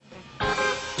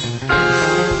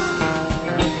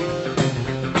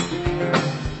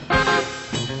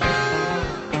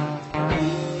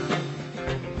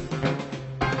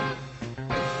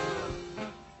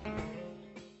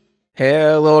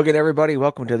Hello again, everybody.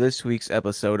 Welcome to this week's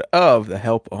episode of the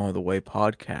Help on the Way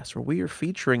podcast, where we are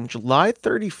featuring July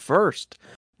 31st,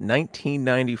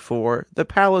 1994, the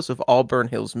Palace of Auburn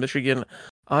Hills, Michigan.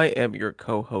 I am your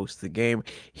co-host, The Game,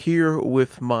 here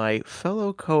with my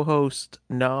fellow co-host,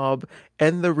 Knob,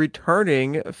 and the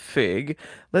returning Fig.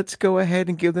 Let's go ahead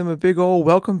and give them a big ol'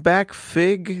 welcome back,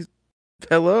 Fig.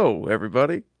 Hello,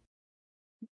 everybody.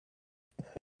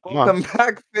 Come on. Welcome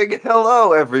back, Fig.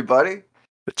 Hello, everybody.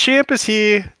 The champ is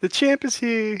here. The champ is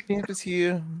here. Champ is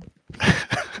here.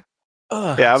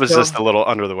 Yeah, I was just a little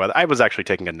under the weather. I was actually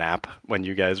taking a nap when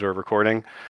you guys were recording.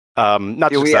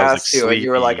 Not just We because I was asked you, and you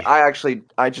were like, I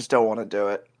just don't want to do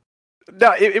it.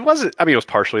 No, it wasn't. I mean, it was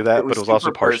partially that, but it was also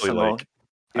super partially personal. like You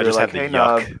I were just like, had the hey,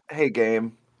 yuck. Nob, hey,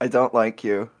 Game, I don't like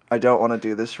you. I don't want to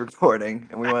do this recording.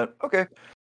 And we went, okay.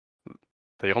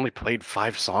 They only played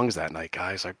 5 songs that night,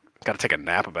 guys. I got to take a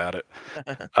nap about it.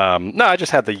 No, I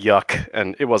just had the yuck,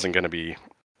 and it wasn't going to be,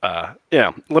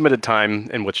 limited time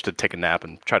in which to take a nap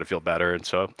and try to feel better. And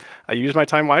so I used my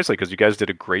time wisely because you guys did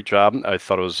a great job. I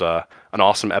thought it was an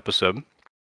awesome episode.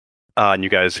 And you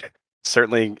guys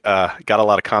certainly got a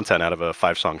lot of content out of a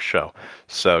 5-song show.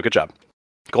 So good job.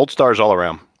 Gold stars all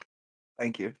around.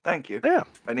 Thank you. Thank you. Yeah.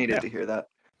 I needed to hear that.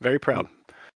 Very proud.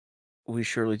 We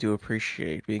surely do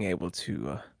appreciate being able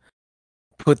to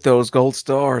put those gold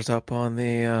stars up on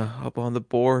the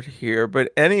board here.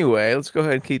 But anyway, let's go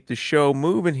ahead and keep the show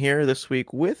moving here this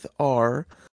week with our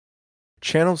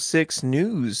Channel 6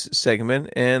 news segment.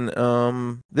 And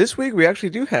this week we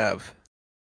actually do have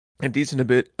a decent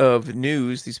bit of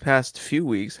news. These past few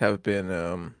weeks have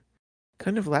been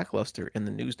kind of lackluster in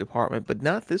the news department, but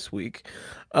not this week.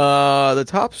 The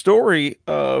top story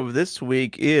of this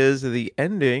week is the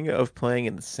ending of Playin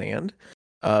in the Sand.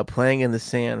 Playin in the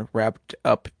Sand wrapped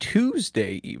up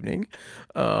Tuesday evening.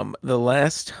 The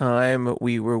last time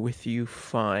we were with you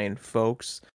fine,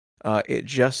 folks, it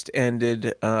just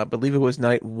ended. I believe it was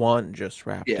night 1 just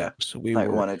wrapped up. So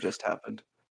night 1 it just happened.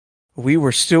 We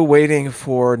were still waiting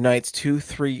for nights 2,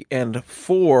 3, and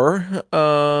 4.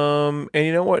 And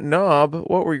you know what, Knob?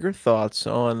 What were your thoughts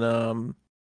on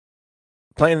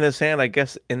Playin in the Sand? I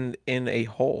guess in a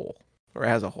whole, or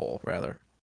as a whole, rather.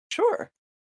 Sure.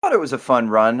 I thought it was a fun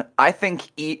run. I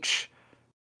think each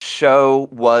show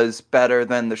was better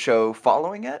than the show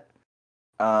following it.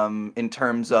 In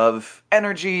terms of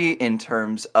energy, in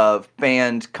terms of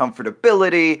band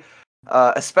comfortability.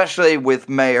 Especially with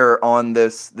Mayer on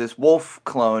this Wolf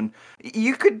clone,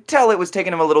 you could tell it was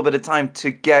taking him a little bit of time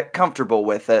to get comfortable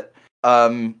with it.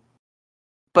 But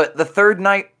the third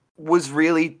night was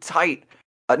really tight.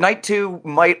 Night 2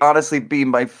 might honestly be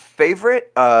my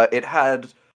favorite. It had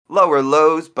lower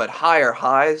lows but higher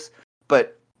highs,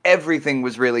 but everything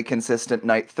was really consistent.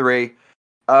 Night 3,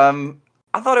 I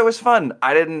thought it was fun.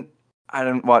 I didn't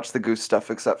watch the Goose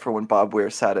stuff except for when Bob Weir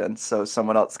sat in, so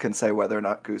someone else can say whether or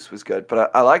not Goose was good.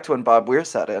 But I liked when Bob Weir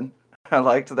sat in. I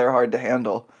liked their Hard to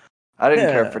Handle. I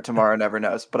didn't care for Tomorrow Never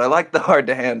Knows, but I liked the Hard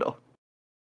to Handle.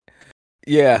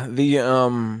 Yeah, the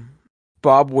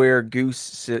Bob Weir Goose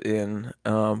sit in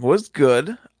was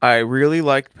good. I really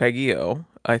liked Peggy O.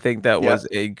 I think that was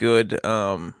a good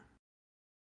not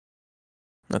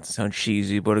to sound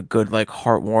cheesy, but a good, like,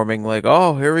 heartwarming, like,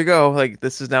 oh, here we go, like,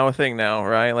 this is now a thing now,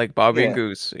 right? Like Bobby and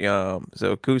Goose. So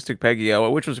acoustic Peggy O,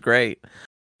 which was great.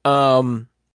 That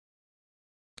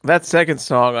second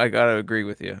song, I gotta agree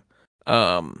with you.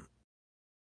 I'm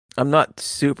not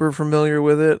super familiar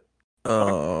with it.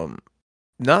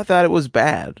 Not that it was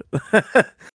bad.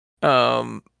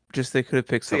 Just they could have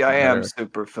picked something I am better.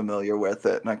 super familiar with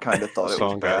it, and I kind of thought it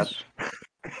was bad. Guys.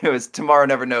 It was Tomorrow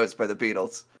Never Knows by the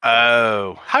Beatles.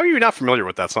 Oh, how are you not familiar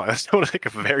with that song? That's like a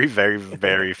very, very,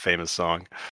 very famous song.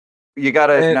 You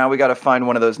gotta now. We gotta find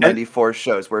one of those '94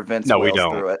 shows where Vince wails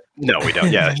through it. No, we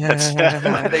don't. Yeah,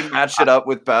 they match it up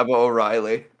with Baba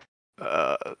O'Reilly.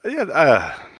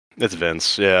 It's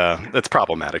Vince. Yeah, it's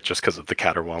problematic just because of the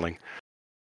caterwauling.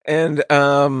 And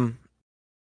then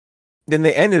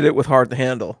they ended it with Hard to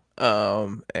Handle.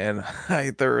 And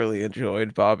I thoroughly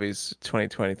enjoyed Bobby's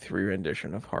 2023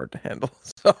 rendition of Hard to Handle.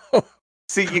 So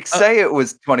see, you say it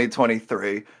was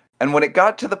 2023, and when it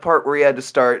got to the part where he had to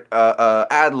start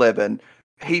ad-libbing,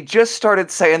 he just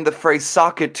started saying the phrase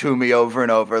 "sock it to me" over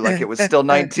and over like it was still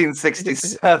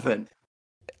 1967.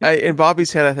 In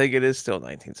Bobby's head, I think it is still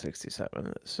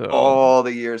 1967. So all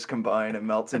the years combine and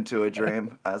melt into a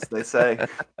dream, as they say.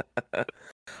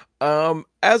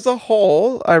 As a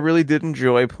whole, I really did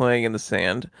enjoy Playin in the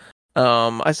Sand.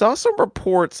 I saw some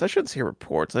reports. I shouldn't say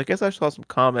reports. I guess I saw some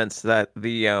comments that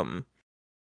the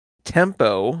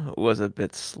tempo was a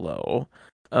bit slow.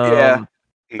 No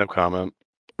comment.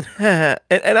 and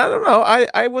I don't know,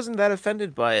 I wasn't that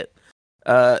offended by it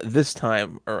this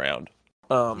time around.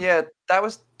 Yeah, that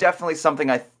was definitely something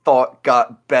I thought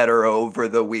got better over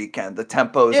the weekend. The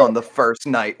tempos Yeah, on the first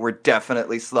night were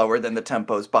definitely slower than the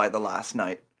tempos by the last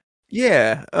night.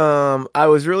 yeah. I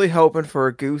was really hoping for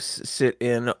a Goose sit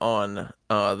in on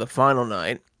the final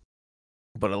night,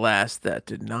 but alas, that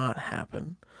did not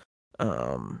happen.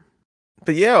 Um,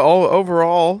 but yeah, all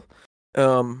overall,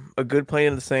 a good play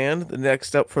in the sand. The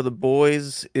next up for the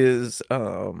boys is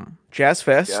Jazz Jazz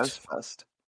Fest Fest.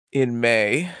 in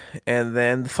May, and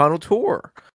then the final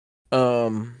tour.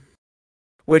 Um,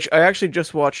 which I actually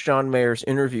just watched John Mayer's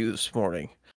interview this morning.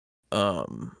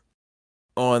 Um,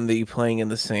 on the Playing in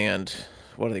the Sand,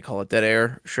 what do they call it? Dead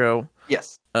Air show.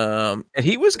 Yes, And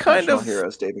he was with kind National of,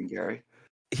 Heroes, Dave and Gary.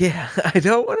 yeah, I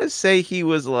don't want to say he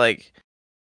was like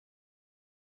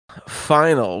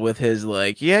final with his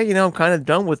like, yeah, I'm kind of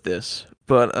done with this.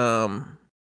 But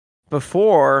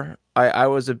before I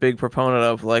was a big proponent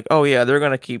of like, oh yeah, they're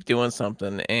gonna keep doing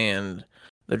something and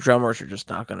the drummers are just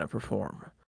not gonna perform.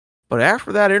 But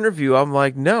after that interview, I'm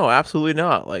like, no, absolutely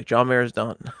not. Like John Mayer's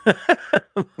done. like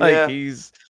Yeah,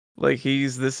 he's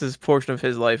this is portion of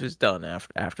his life is done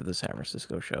after the San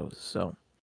Francisco shows. So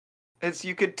it's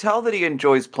you could tell that he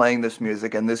enjoys playing this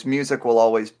music, and this music will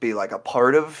always be like a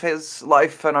part of his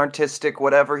life and artistic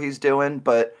whatever he's doing.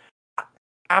 But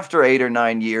after 8 or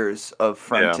 9 years of Yeah.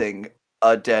 fronting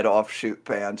a dead offshoot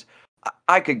band,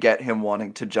 I could get him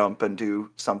wanting to jump and do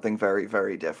something very,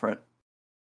 very different.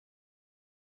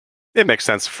 It makes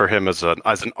sense for him as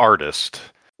an artist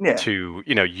Yeah, to,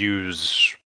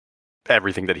 use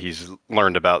everything that he's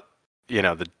learned about,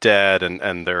 the dead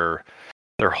and their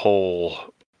whole,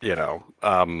 you know,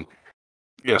 um,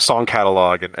 song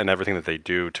catalog and everything that they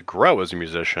do to grow as a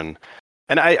musician.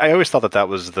 And I always thought that that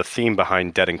was the theme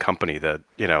behind Dead and Company, that,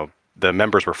 the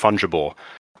members were fungible,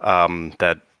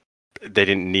 that they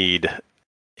didn't need,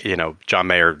 John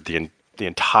Mayer the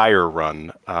entire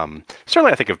run.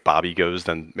 Certainly, I think if Bobby goes,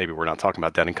 then maybe we're not talking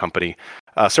about Dead and Company.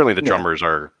 Certainly, the yeah. drummers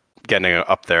are getting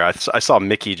up there. I saw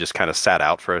Mickey just kind of sat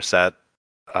out for a set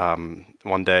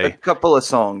one A day. couple of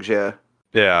songs, yeah.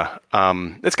 Yeah,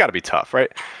 it's got to be tough,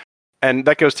 right? And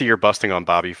that goes to your busting on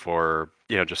Bobby for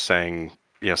just saying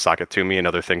sock it to me and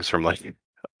other things from like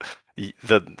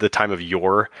the time of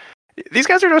yore. These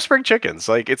guys are no spring chickens.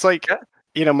 Like it's like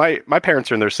Yeah. my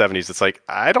parents are in their 70s. It's like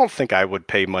I don't think I would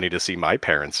pay money to see my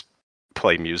parents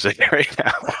play music right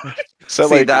now. So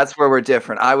See, like that's where we're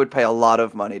different. I would pay a lot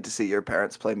of money to see your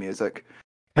parents play music.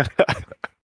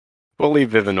 we'll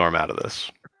leave Viv and Norm out of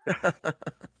this.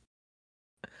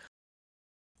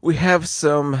 we have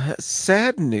some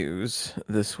sad news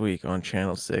this week on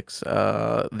Channel 6.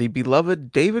 The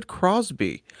beloved David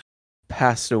Crosby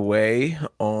passed away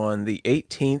on the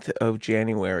 18th of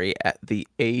January at the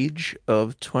age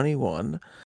of 21.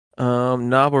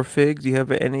 Knob or Fig, do you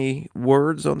have any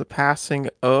words on the passing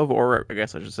of, or I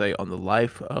guess I should say, on the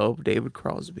life of David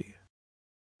Crosby?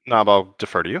 Nob, I'll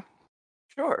defer to you.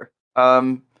 Sure.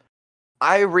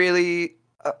 I really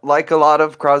like a lot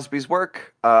of Crosby's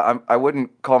work. I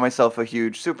wouldn't call myself a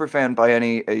huge super fan by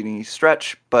any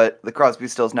stretch, but the Crosby,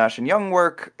 Stills, Nash and Young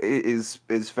work is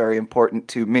very important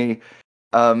to me.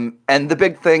 And the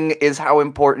big thing is how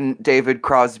important David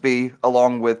Crosby,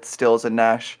 along with Stills and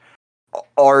Nash,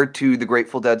 are to the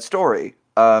Grateful Dead story.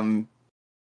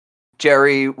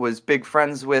 Jerry was big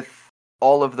friends with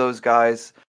all of those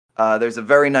guys. There's a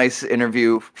very nice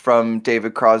interview from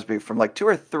David Crosby from like 2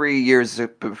 or 3 years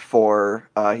before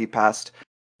he passed,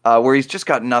 where he's just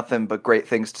got nothing but great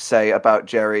things to say about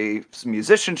Jerry's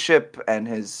musicianship and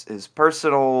his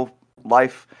personal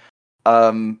life.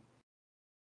 Um,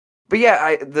 but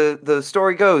yeah, the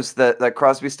story goes that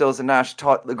Crosby, Stills, and Nash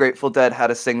taught the Grateful Dead how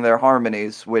to sing their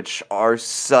harmonies, which are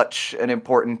such an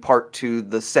important part to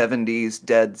the '70s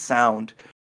Dead sound.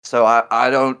 So I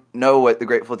don't know what the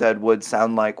Grateful Dead would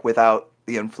sound like without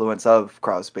the influence of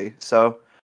Crosby. So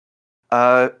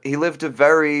he lived a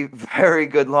very, very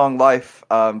good long life,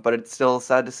 but it's still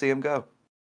sad to see him go.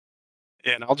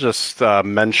 And I'll just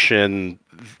mention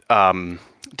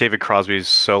David Crosby's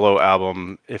solo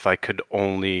album, If I Could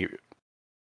Only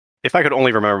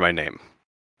Remember My Name.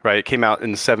 Right, it came out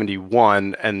in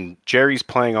 '71, and Jerry's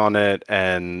playing on it,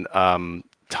 and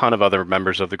ton of other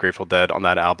members of the Grateful Dead on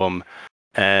that album.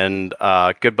 And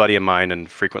a good buddy of mine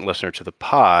and frequent listener to the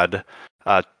pod,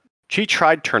 she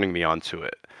tried turning me on to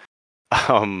it,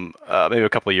 maybe a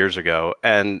couple of years ago,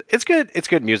 and it's good. It's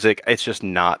good music. It's just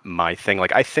not my thing.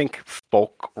 Like I think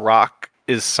folk rock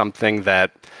is something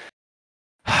that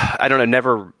I don't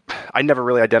know. I never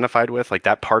really identified with, like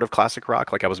that part of classic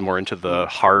rock. Like I was more into the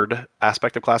hard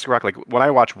aspect of classic rock. Like when I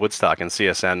watch Woodstock and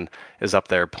CSN is up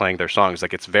there playing their songs,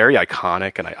 like it's very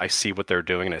iconic, and I see what they're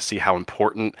doing, and I see how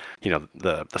important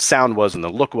the sound was, and the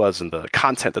look was, and the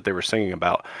content that they were singing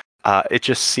about. It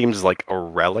just seems like a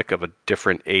relic of a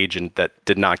different age, and that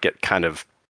did not get kind of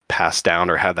passed down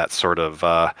or have that sort of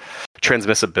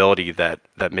transmissibility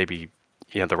that maybe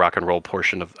the rock and roll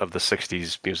portion of the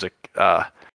 '60s music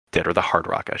did, or the hard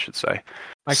rock, I should say.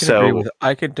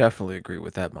 I could definitely agree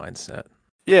with that mindset.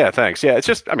 Yeah, thanks. Yeah, it's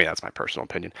just, I mean, that's my personal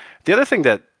opinion. The other thing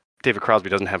that David Crosby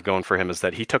doesn't have going for him is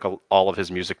that he took all of his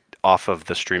music off of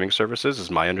the streaming services, is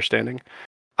my understanding.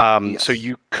 So Yes.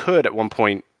 you could at one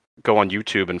point go on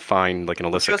YouTube and find like an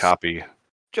illicit copy.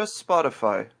 Just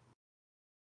Spotify.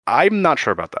 I'm not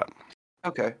sure about that.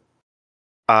 Okay.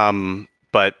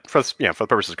 But for the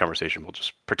purposes of conversation, we'll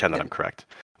just pretend that I'm correct,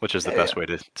 which is the best way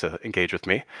to engage with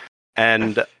me.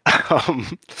 And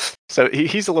so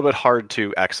he's a little bit hard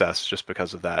to access just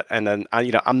because of that. And then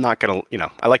I'm not gonna,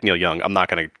 I like Neil Young. I'm not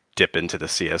gonna dip into the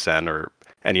CSN or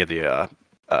any of the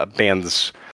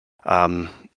bands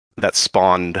that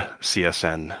spawned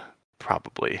CSN,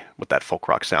 probably with that folk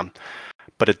rock sound.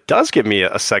 But it does give me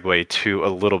a segue to a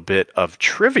little bit of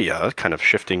trivia, kind of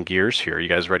shifting gears here. You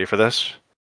guys ready for this?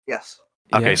 Yes.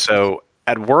 Okay, Yeah. so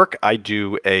at work, I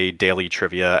do a daily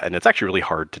trivia, and it's actually really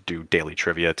hard to do daily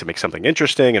trivia to make something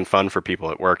interesting and fun for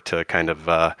people at work to kind of,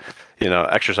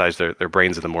 exercise their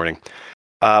brains in the morning.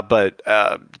 But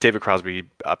David Crosby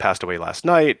passed away last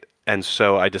night, and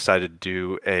so I decided to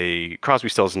do a Crosby,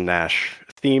 Stills, and Nash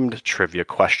themed trivia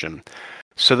question.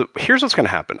 So here's what's going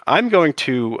to happen. I'm going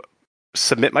to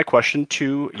submit my question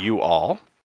to you all,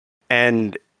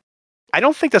 and I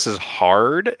don't think this is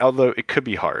hard, although it could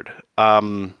be hard.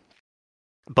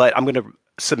 But I'm going to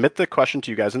submit the question to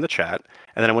you guys in the chat,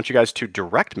 and then I want you guys to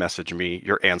direct message me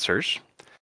your answers.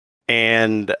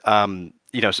 And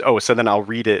so then I'll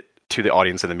read it to the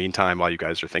audience in the meantime while you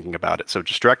guys are thinking about it. So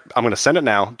I'm going to send it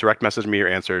now, direct message me your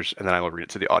answers, and then I will read it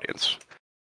to the audience.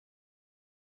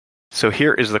 So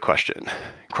here is the question.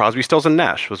 Crosby, Stills, and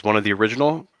Nash was one of the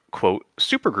original, quote,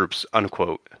 supergroups,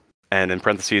 unquote, and in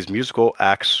parentheses, musical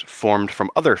acts formed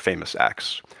from other famous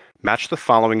acts. Match the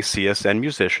following CSN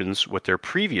musicians with their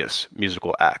previous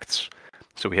musical acts.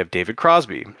 So we have David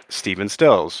Crosby, Stephen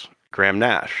Stills, Graham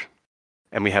Nash,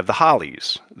 and we have the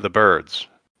Hollies, the Byrds,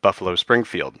 Buffalo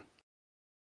Springfield.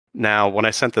 Now, when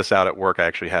I sent this out at work, I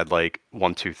actually had like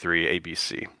 1, 2, 3,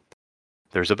 ABC.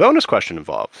 There's a bonus question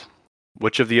involved.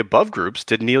 Which of the above groups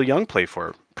did Neil Young play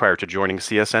for prior to joining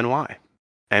CSNY?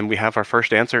 And we have our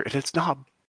first answer, and it's not.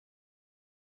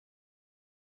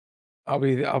 I'll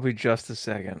be just a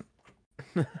second.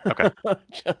 Okay.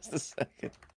 Just a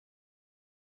second.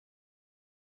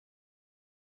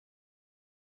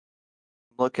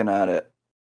 Looking at it,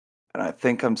 and I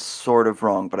think I'm sort of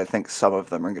wrong, but I think some of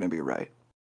them are going to be right.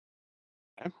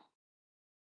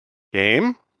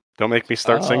 Game? Don't make me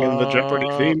start singing the Jeopardy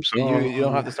theme song. You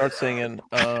don't have to start singing.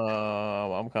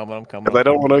 I'm coming. But I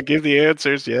don't want to give the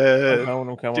answers yet.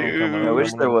 I'm coming. I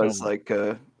wish there was like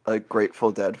a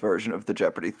Grateful Dead version of the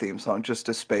Jeopardy theme song, just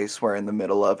a space where in the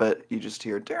middle of it you just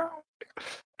hear down,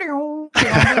 down,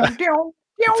 down, down.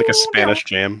 It's like a Spanish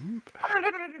jam.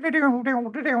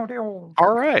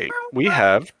 All right, we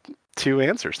have 2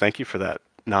 answers. Thank you for that,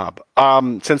 Knob.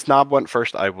 Since Knob went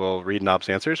first, I will read Knob's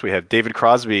answers. We have David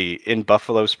Crosby in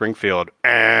Buffalo Springfield.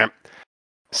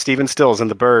 Stephen Stills in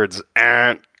the Byrds.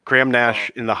 Graham Nash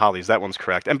in the Hollies. That one's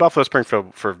correct. And Buffalo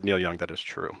Springfield for Neil Young. That is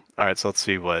true. All right, so let's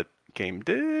see what Game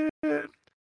did.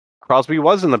 Crosby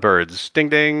was in the Byrds. Ding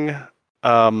ding.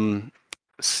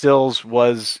 Stills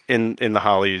was in the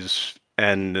Hollies,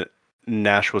 and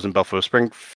Nash was in Buffalo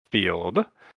Springfield.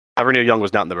 However, Neil Young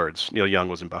was not in the Byrds. Neil Young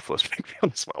was in Buffalo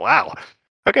Springfield. Wow.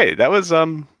 Okay, that was a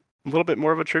little bit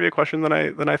more of a trivia question than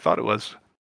I thought it was.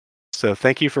 So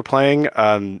thank you for playing.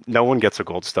 No one gets a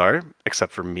gold star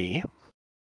except for me,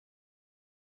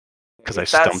 because I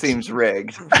stumped. That seems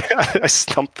rigged. I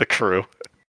stumped the crew.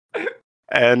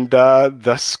 And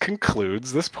thus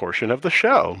concludes this portion of the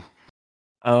show.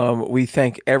 We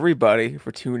thank everybody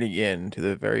for tuning in to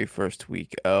the very first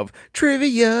week of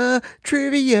Trivia.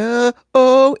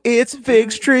 Oh, it's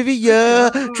Figs Trivia.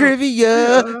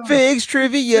 Figs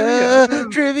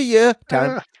Trivia.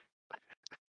 Time.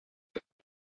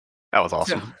 That was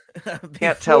awesome.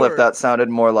 Can't tell if that sounded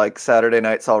more like Saturday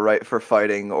Night's All Right for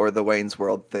Fighting or the Wayne's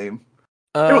World theme.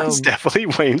 It was definitely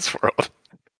Wayne's World.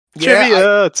 Yeah,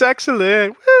 Trivia, it's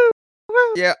excellent. Woo!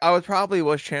 Yeah, I would probably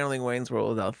was channeling Wayne's World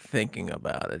without thinking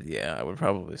about it. Yeah, I would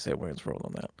probably say Wayne's World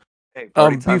on that. Hey,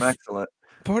 party time, excellent.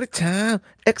 Party time,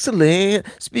 excellent.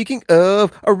 Speaking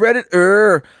of a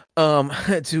Redditor,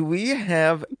 Do we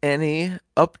have any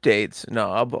updates,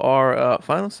 Knob? Our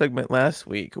final segment last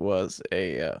week was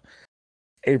a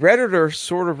Redditor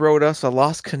sort of wrote us a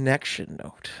lost connection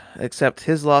note, except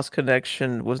his lost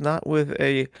connection was not with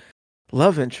a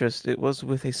love interest, it was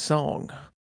with a song.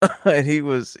 And he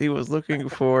was looking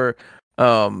for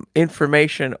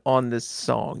information on this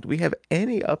song. Do we have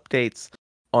any updates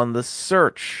on the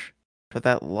search for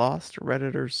that lost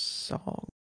Redditor song?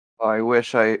 I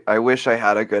wish I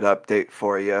had a good update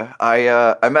for you. I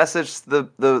messaged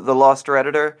the lost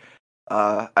redditor.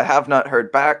 I have not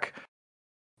heard back.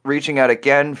 Reaching out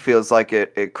again feels like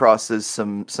it crosses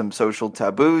some social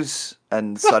taboos,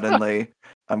 and suddenly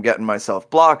I'm getting myself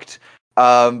blocked.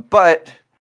 But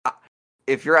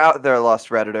if you're out there, lost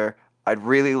redditor, I'd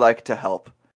really like to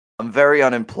help. I'm very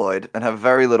unemployed and have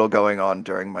very little going on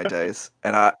during my days,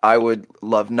 and I would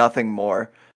love nothing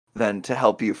more than to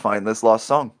help you find this lost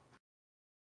song.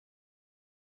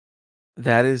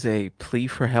 That is a plea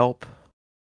for help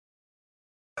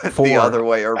The for other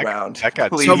way That, around. that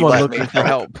got Please someone let me looking for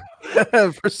help.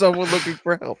 help. For someone looking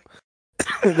for help.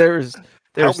 There's help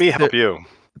there's me there, help you.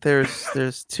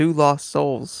 there's two lost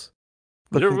souls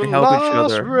You're looking a to help each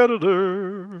lost other.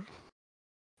 redditor.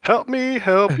 Help me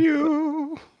help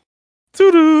you.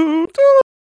 Doo-doo,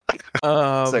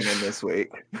 doo. Singing this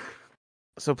week.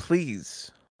 So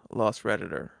please, lost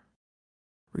redditor,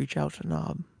 reach out to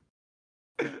Knob.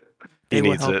 He They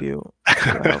will needs help it. you.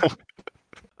 They will help.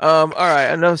 All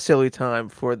right, enough silly time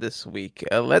for this week.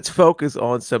 Let's focus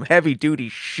on some heavy duty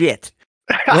shit.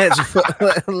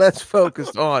 Let's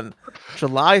focus on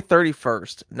July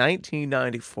 31st,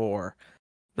 1994.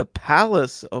 The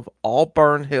Palace of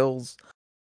Auburn Hills,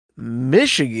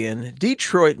 Michigan,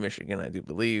 Detroit, Michigan, I do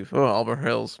believe. Oh, Auburn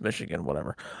Hills, Michigan,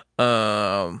 whatever.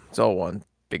 It's all one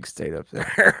big state up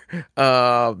there.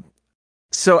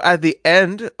 So at the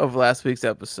end of last week's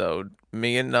episode,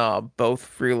 me and Nob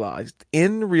both realized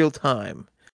in real time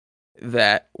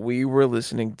that we were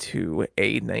listening to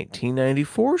a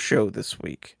 1994 show this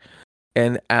week.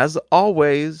 And as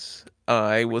always,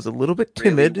 I was a little bit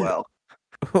Really timid well.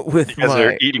 You with guys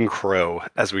are my eating crow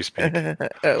as we speak.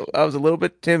 I was a little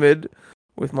bit timid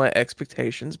with my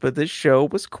expectations, but this show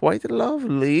was quite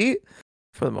lovely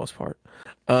for the most part.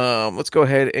 Let's go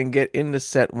ahead and get into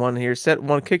set one here. Set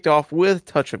one kicked off with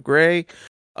Touch of Grey.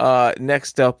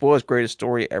 Next up was Greatest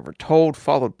Story Ever Told,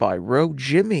 followed by Row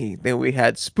Jimmy. Then we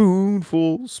had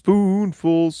Spoonful,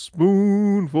 Spoonful,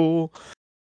 Spoonful.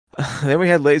 Then we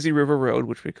had Lazy River Road,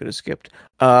 which we could have skipped.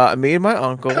 Me and my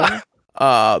uncle,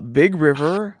 Big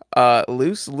River,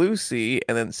 Loose Lucy,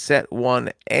 and then set one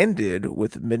ended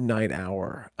with Midnight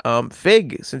Hour.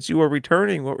 Fig, since you are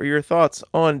returning, what were your thoughts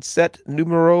on set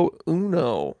numero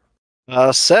uno?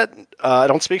 Set, I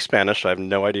don't speak Spanish. So I have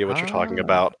no idea what you're talking Ah,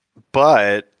 about.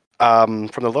 But from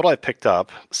the little I picked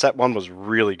up, set one was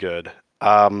really good.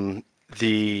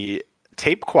 The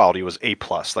tape quality was A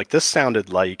plus. Like this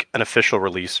sounded like an official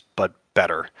release, but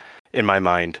better in my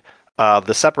mind.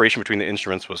 The separation between the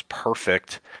instruments was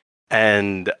perfect,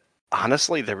 and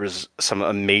honestly, there was some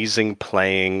amazing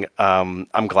playing.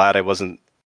 I'm glad I wasn't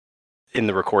in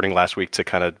the recording last week to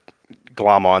kind of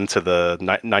glom on to the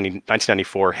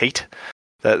 1994 hate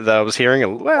that I was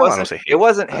hearing. Well, I don't say It hate.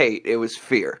 wasn't hate, it was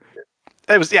fear.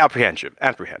 It was the apprehension.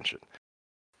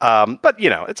 But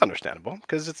it's understandable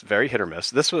because it's very hit or miss.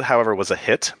 This, however, was a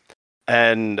hit,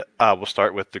 and we'll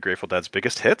start with the Grateful Dead's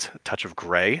biggest hit, "Touch of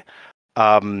Grey."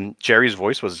 Jerry's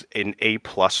voice was in A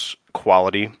plus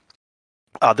quality.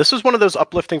 This is one of those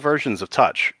uplifting versions of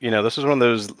Touch. This is one of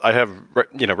those I have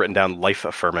written down life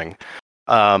affirming.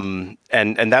 And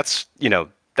that's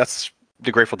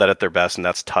the Grateful Dead at their best, and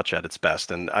that's Touch at its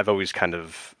best. And I've always kind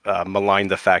of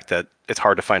maligned the fact that it's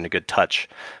hard to find a good Touch.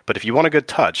 But if you want a good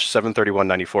Touch,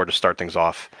 731.94 to start things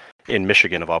off in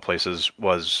Michigan of all places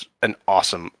was an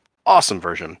awesome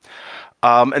version.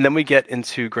 And then we get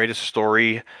into Greatest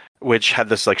Story, which had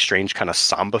this like strange kind of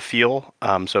samba feel.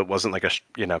 So it wasn't like a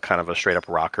kind of a straight up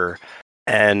rocker,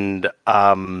 and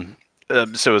so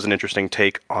it was an interesting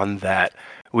take on that.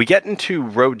 We get into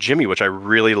Road Jimmy, which I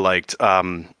really liked.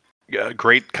 A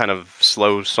great kind of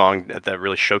slow song that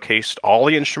really showcased all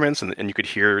the instruments, and you could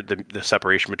hear the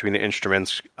separation between the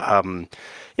instruments.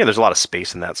 There's a lot of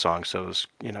space in that song, so it was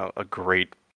a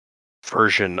great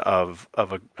version of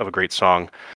a great song.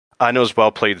 I know it was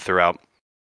well played throughout.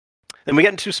 Then we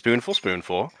get into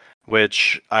Spoonful,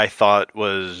 which I thought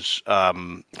was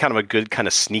kind of a good kind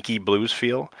of sneaky blues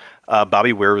feel.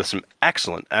 Bobby Weir with some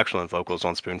excellent vocals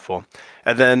on Spoonful.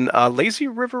 And then Lazy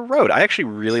River Road. I actually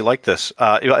really liked this.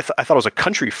 I thought it was a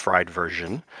country fried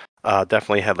version.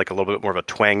 Definitely had like a little bit more of a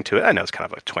twang to it. I know it's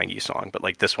kind of a twangy song, but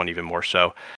like this one even more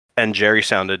so. and Jerry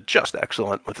sounded just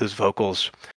excellent with his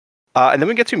vocals. And then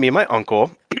we get to me and my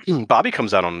uncle. Bobby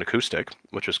comes out on an acoustic,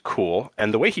 which is cool,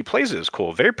 and the way he plays it is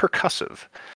cool, very percussive.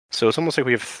 So it's almost like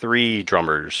we have three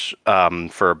drummers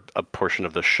for a portion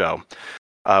of the show,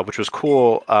 which was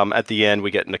cool. At the end,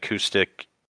 we get an acoustic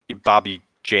Bobby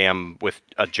jam with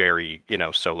a Jerry,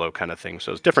 solo kind of thing.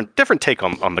 So it's different take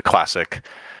on the classic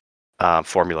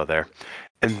formula there.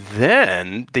 And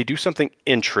then they do something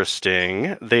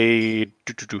interesting. They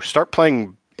start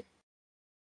playing.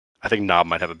 I think Knob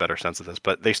might have a better sense of this,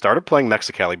 but they started playing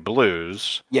Mexicali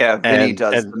blues. Yeah, Vinny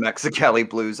does and the Mexicali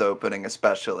blues opening,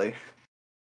 especially.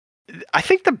 I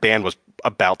think the band was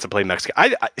about to play Mexican.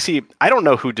 I see. I don't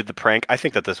know who did the prank. I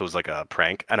think that this was like a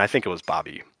prank, and I think it was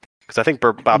Bobby, because I think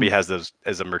Bobby has this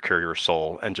as a Mercurial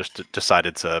soul, and just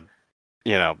decided to,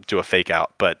 do a fake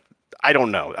out. But I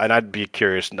don't know, and I'd be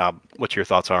curious, Knob, what your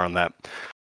thoughts are on that.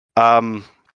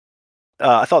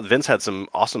 I thought Vince had some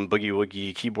awesome boogie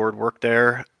woogie keyboard work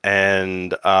there,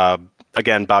 and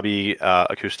again, Bobby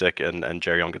acoustic and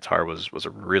Jerry on guitar was a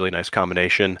really nice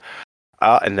combination.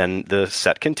 And then the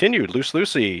set continued. Loose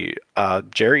Lucy.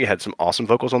 Jerry had some awesome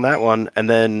vocals on that one. And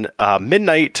then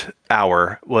Midnight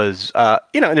Hour was, an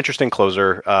interesting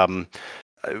closer.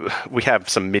 We have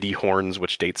some MIDI horns,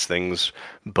 which dates things,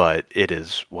 but it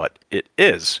is what it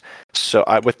is. So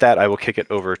with that, I will kick it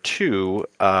over to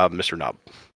Mr. Knob.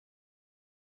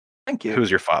 Thank you.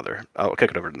 Who's your father? I'll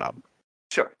kick it over to Knob.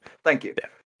 Sure. Thank you. Yeah.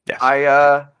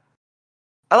 Yes.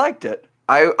 I liked it.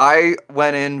 I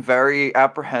went in very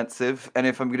apprehensive, and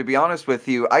if I'm going to be honest with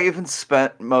you, I even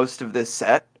spent most of this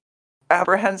set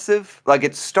apprehensive. Like,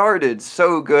 it started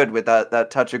so good with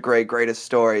that touch of gray, greatest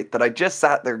story, that I just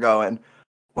sat there going,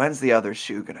 when's the other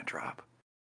shoe going to drop?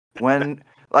 When,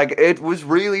 like, it was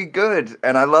really good,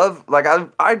 and I love, like,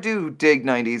 I do dig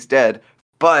 90s Dead,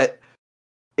 but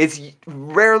it's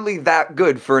rarely that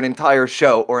good for an entire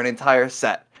show or an entire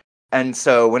set. And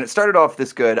so when it started off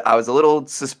this good, I was a little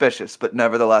suspicious, but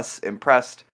nevertheless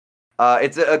impressed.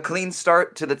 It's a clean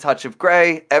start to the touch of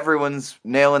gray. Everyone's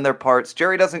nailing their parts.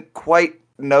 Jerry doesn't quite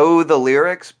know the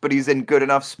lyrics, but he's in good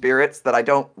enough spirits that I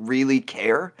don't really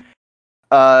care.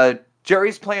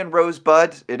 Jerry's playing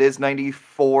Rosebud. It is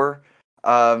 94.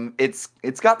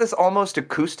 It's got this almost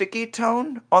acoustic-y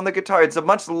tone on the guitar. It's a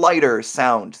much lighter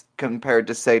sound compared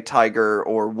to, say, Tiger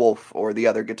or Wolf or the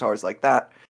other guitars like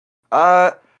that.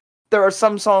 There are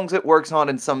some songs it works on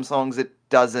and some songs it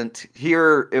doesn't.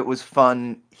 Here, it was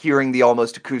fun hearing the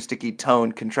almost acoustic-y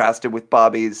tone contrasted with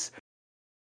Bobby's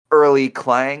early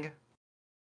clang.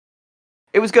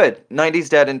 It was good. 90s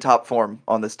Dead in top form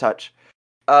on this touch.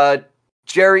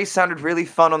 Jerry sounded really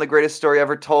fun on The Greatest Story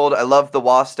Ever Told. I loved the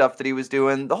wah stuff that he was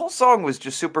doing. The whole song was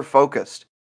just super focused.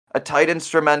 A tight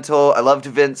instrumental. I loved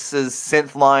Vince's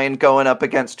synth line going up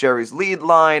against Jerry's lead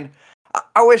line.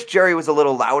 I wish Jerry was a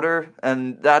little louder,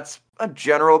 and that's a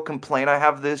general complaint I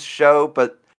have this show,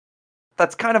 but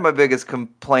that's kind of my biggest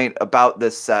complaint about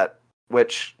this set,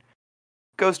 which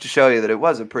goes to show you that it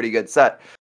was a pretty good set.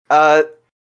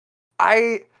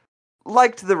 I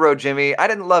liked the Road Jimmy. I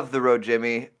didn't love the Road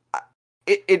Jimmy.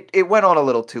 It went on a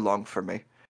little too long for me.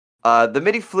 The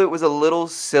MIDI flute was a little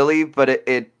silly, but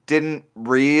it didn't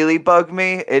really bug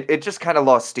me. It just kind of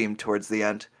lost steam towards the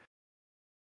end.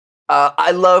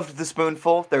 I loved the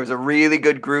Spoonful. There was a really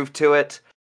good groove to it.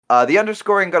 The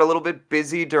underscoring got a little bit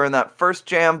busy during that first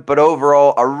jam, but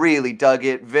overall, I really dug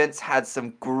it. Vince had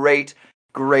some great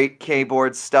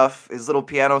keyboard stuff. His little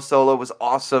piano solo was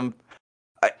awesome.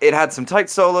 It had some tight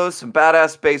solos, some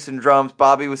badass bass and drums.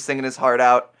 Bobby was singing his heart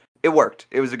out. It worked.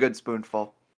 It was a good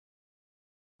Spoonful.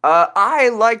 I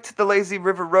liked the Lazy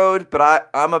River Road, but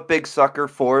I'm a big sucker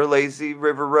for Lazy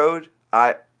River Road.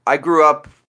 I grew up,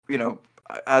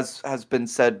 as has been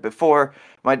said before,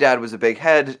 my dad was a big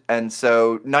head, and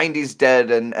so 90s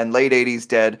Dead and late 80s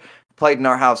Dead played in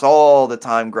our house all the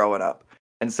time growing up.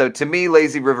 And so to me,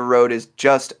 Lazy River Road is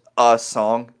just a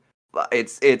song.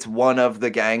 It's one of the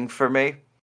gang for me.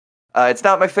 It's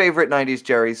not my favorite 90s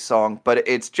Jerry song, but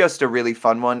it's just a really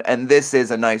fun one, and this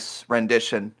is a nice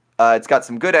rendition. It's got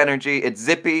some good energy, it's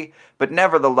zippy, but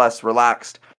nevertheless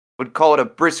relaxed. Would call it a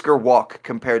brisker walk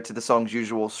compared to the song's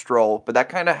usual stroll, but that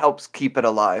kind of helps keep it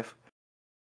alive.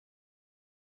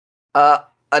 A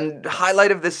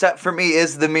highlight of this set for me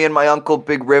is the Me and My Uncle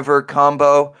Big River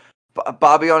combo.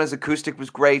 Bobby on his acoustic was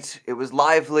great. It was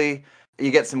lively.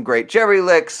 You get some great Jerry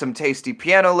licks, some tasty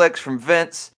piano licks from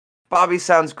Vince. Bobby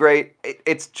sounds great.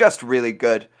 It's just really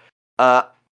good.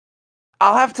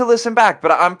 I'll have to listen back,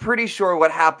 but I'm pretty sure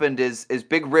what happened is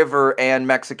Big River and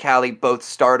Mexicali both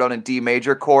start on a D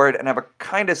major chord and have a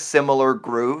kind of similar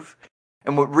groove.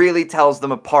 And what really tells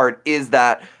them apart is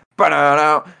that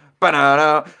ba-da-da,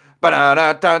 ba-da-da,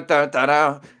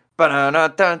 Ba-da-da-dun-dun-dun-dun,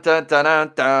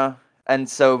 ba-da-da-dun-dun-dun-dun. And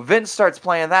so Vince starts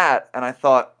playing that, and I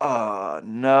thought, oh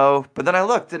no. But then I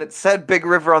looked, and it said Big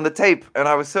River on the tape, and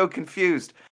I was so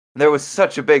confused. There was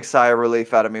such a big sigh of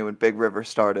relief out of me when Big River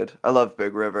started. I love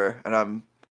Big River, and I'm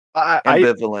I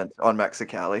ambivalent on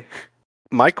Mexicali.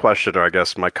 my question, or I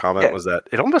guess my comment, Yeah. was that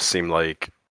it almost seemed like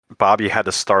Bobby had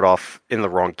to start off in the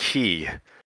wrong key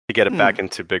to get it back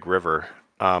into Big River.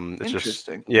 It's just,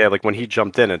 Interesting. yeah, like when he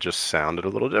jumped in, it just sounded a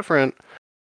little different.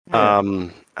 Yeah.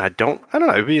 I don't know.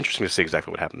 It'd be interesting to see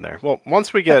exactly what happened there. Well,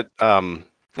 once we get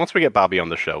Bobby on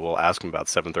the show, we'll ask him about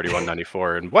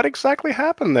 73194 and what exactly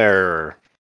happened there.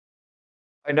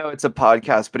 I know it's a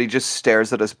podcast, but he just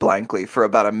stares at us blankly for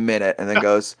about a minute and then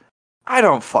goes, I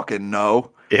don't fucking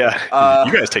know. Yeah,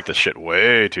 you guys take this shit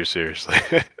way too seriously.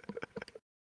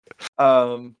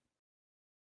 I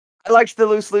liked the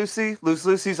Loose Lucy. Loose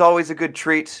Lucy's always a good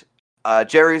treat.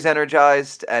 Jerry's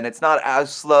energized, and it's not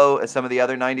as slow as some of the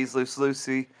other '90s Loose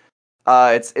Lucy.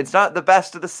 It's not the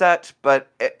best of the set,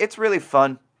 but it's really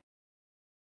fun.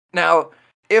 Now,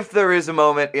 if there is a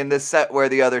moment in this set where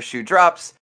the other shoe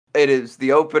drops, it is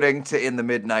the opening to In the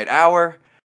Midnight Hour.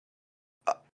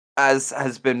 As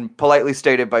has been politely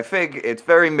stated by Fig, it's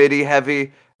very MIDI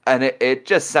heavy, and it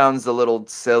just sounds a little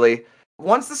silly.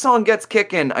 Once the song gets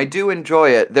kicking, I do enjoy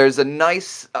it. There's a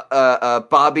nice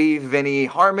Bobby Vinny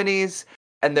harmonies,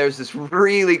 and there's this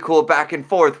really cool back and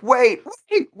forth. Wait,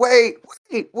 wait,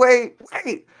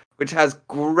 which has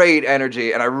great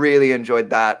energy, and I really enjoyed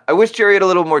that. I wish Jerry had a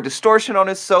little more distortion on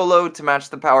his solo to match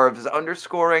the power of his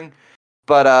underscoring,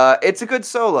 but it's a good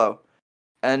solo.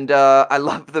 And I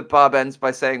love that Bob ends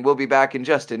by saying, we'll be back in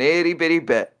just an itty bitty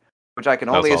bit, which I can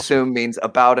That was only awesome. assume means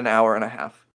about an hour and a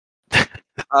half.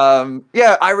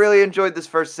 Yeah, I really enjoyed this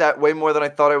first set way more than I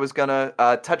thought I was gonna.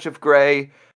 Touch of Grey,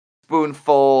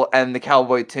 Spoonful, and the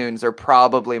Cowboy tunes are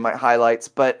probably my highlights,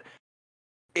 but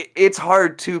it's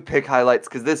hard to pick highlights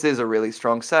because this is a really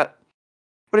strong set.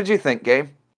 What did you think, Gabe?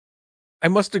 I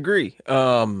must agree.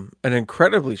 An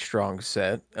incredibly strong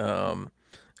set.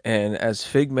 And as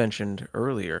Fig mentioned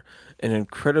earlier, an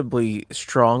incredibly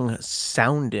strong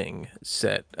sounding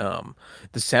set.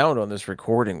 The sound on this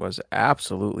recording was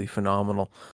absolutely phenomenal.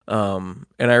 And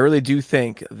I really do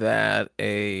think that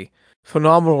a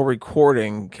phenomenal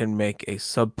recording can make a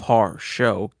subpar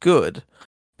show good.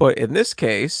 But in this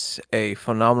case, a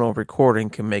phenomenal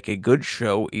recording can make a good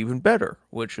show even better,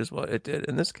 which is what it did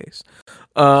in this case.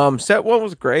 Set one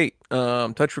was great.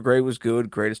 Touch for Grey was good.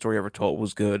 Greatest Story Ever Told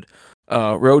was good.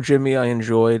 Road Jimmy I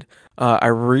enjoyed. I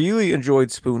really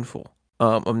enjoyed Spoonful.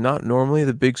 I'm not normally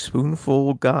the big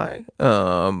Spoonful guy,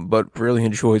 but really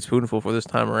enjoyed Spoonful for this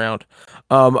time around.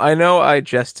 I know I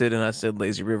jested and I said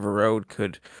Lazy River Road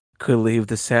could leave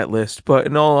the set list, but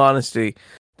in all honesty,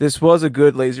 this was a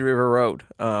good Lazy River Road.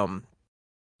 Don't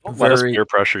let us Very peer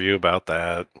pressure you about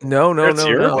that. no, no, It's no,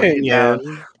 your no, Pulling you down.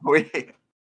 opinion. Wait.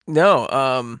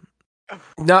 no.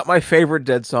 Not my favorite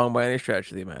Dead song by any stretch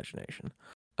of the imagination.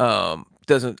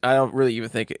 Doesn't I don't really even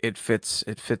think it fits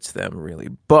them really,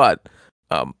 but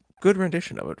good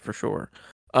rendition of it for sure.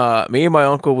 Me and my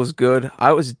uncle was good.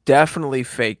 I was definitely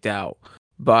faked out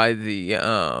by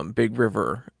the Big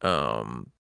River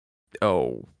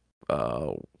oh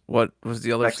uh what was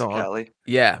the other song? Mexicali.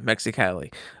 Yeah,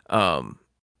 Mexicali.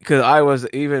 Because I was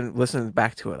even listening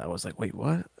back to it, I was like, wait,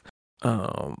 what?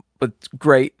 But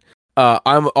great.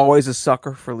 I'm always a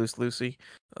sucker for Loose Lucy.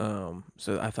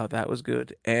 So I thought that was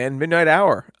good. And Midnight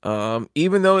Hour.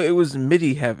 Even though it was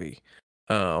MIDI heavy,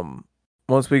 um,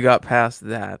 once we got past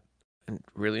that, I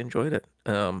really enjoyed it.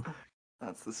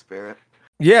 That's the spirit.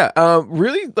 Yeah.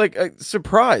 Really like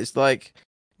surprised. Like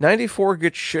 94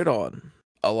 gets shit on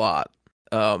a lot.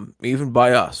 Even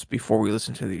by us before we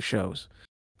listen to these shows.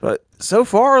 But so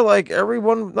far, like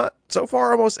everyone, not so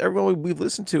far, almost everyone we've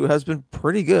listened to has been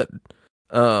pretty good.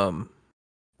 Um,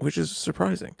 which is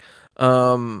surprising.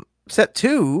 Set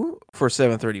two for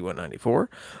 73194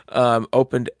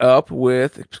 opened up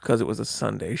with, because it was a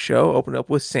Sunday show, opened up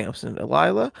with Samson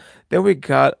Delilah. Then we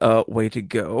got Way to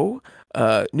Go,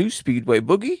 New Speedway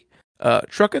Boogie,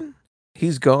 Truckin,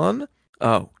 He's Gone,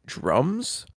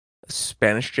 Drums,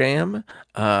 Spanish Jam,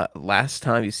 Last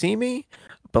Time You See Me,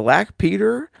 Black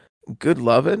Peter, Good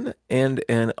Lovin', and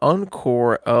an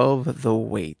encore of The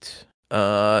Wait.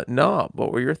 Knob,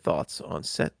 what were your thoughts on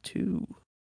set two?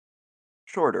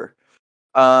 Shorter.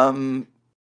 Um,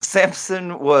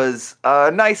 Samson was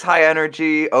a nice high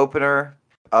energy opener.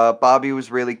 Bobby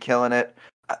was really killing it.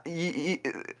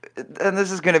 And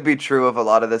this is going to be true of a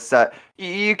lot of this set.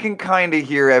 You can kind of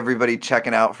hear everybody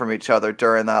checking out from each other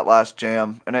during that last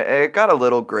jam, and it got a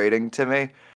little grating to me.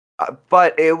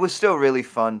 But it was still really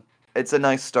fun. It's a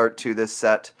nice start to this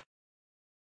set.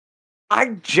 I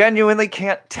genuinely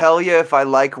can't tell you if I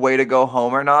like Way to Go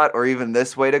Home or not, or even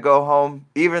this Way to Go Home.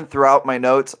 Even throughout my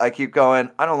notes, I keep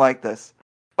going, I don't like this.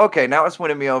 Okay, now it's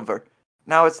winning me over.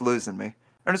 Now it's losing me.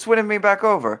 And it's winning me back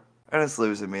over. And it's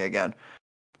losing me again.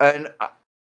 And I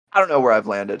don't know where I've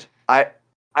landed. I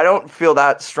don't feel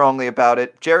that strongly about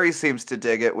it. Jerry seems to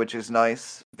dig it, which is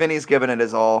nice. Vinny's given it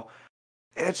his all.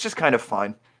 It's just kind of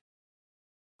fine.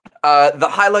 The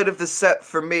highlight of the set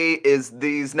for me is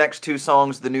these next two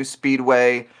songs, the new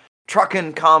Speedway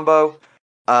Truckin combo.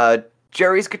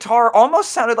 Jerry's guitar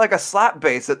almost sounded like a slap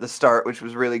bass at the start, which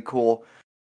was really cool.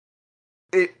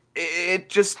 It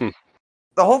just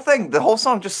the whole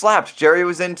song just slapped. Jerry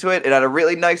was into it. It had a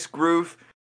really nice groove.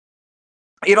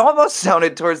 It almost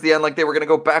sounded towards the end like they were going to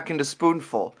go back into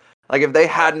Spoonful. Like if they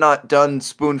had not done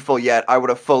Spoonful yet, I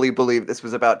would have fully believed this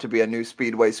was about to be a new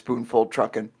Speedway Spoonful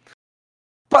Truckin'.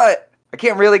 But I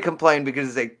can't really complain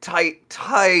because it's a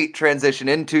tight transition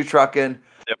into Truckin',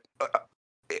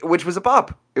 which was a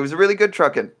bop. It was a really good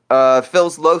Truckin'.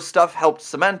 Phil's low stuff helped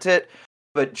cement it,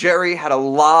 but Jerry had a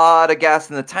lot of gas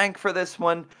in the tank for this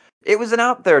one. It was an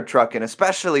out there Truckin',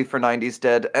 especially for 90s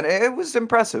Dead, and it was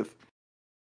impressive.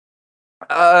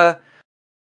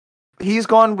 He's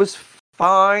Gone was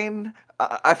fine.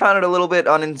 I found it a little bit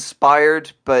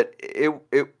uninspired, but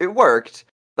it worked.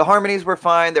 The harmonies were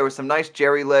fine. There were some nice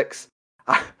Jerry licks.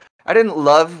 I didn't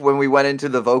love when we went into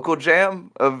the vocal jam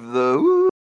of the "Ooh,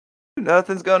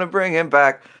 nothing's gonna bring him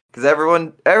back" because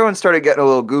everyone started getting a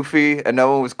little goofy and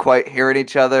no one was quite hearing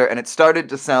each other, and it started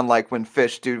to sound like when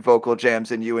Fish do vocal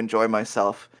jams and You Enjoy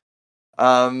Myself.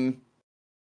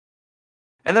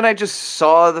 And then I just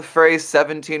saw the phrase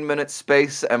 17-minute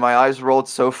space, and my eyes rolled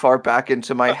so far back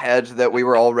into my head that we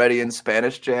were already in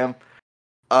Spanish Jam.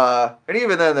 And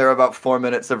even then, there were about 4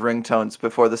 minutes of ringtones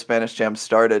before the Spanish Jam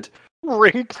started.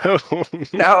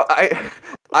 Ringtone. Now, I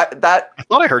thought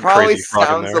I heard probably Crazy Frog in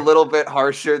sounds there. a little bit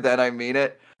harsher than I mean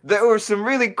it. There were some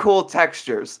really cool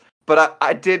textures, but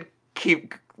I did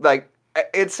keep, like,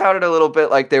 it sounded a little bit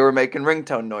like they were making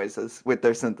ringtone noises with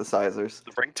their synthesizers.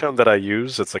 The ringtone that I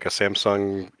use, it's like a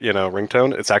Samsung,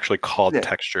 ringtone. It's actually called Yeah.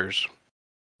 Textures.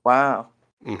 Wow.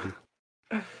 Mm-hmm.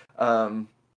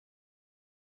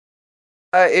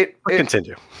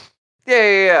 Continue.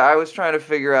 Yeah. I was trying to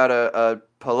figure out a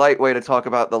polite way to talk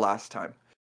about the last time.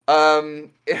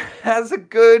 It has a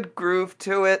good groove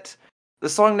to it. The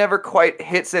song never quite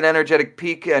hits an energetic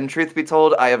peak, and truth be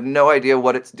told, I have no idea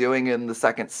what it's doing in the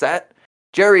second set.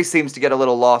 Jerry seems to get a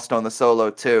little lost on the solo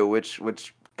too, which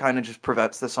kind of just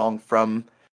prevents the song from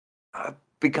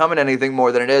becoming anything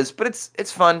more than it is. But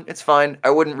it's fun. It's fine. I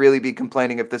wouldn't really be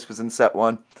complaining if this was in set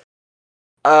one.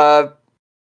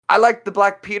 I like the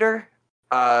Black Peter.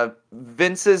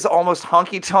 Vince's almost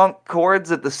honky-tonk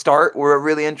chords at the start were a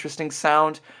really interesting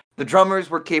sound. The drummers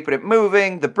were keeping it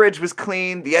moving. The bridge was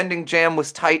clean. The ending jam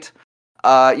was tight.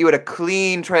 You had a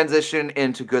clean transition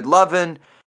into Good Lovin'.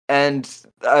 And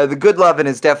the Good Lovin'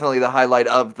 is definitely the highlight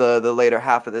of the later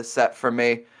half of this set for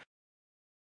me.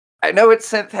 I know it's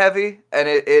synth heavy, and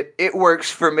it works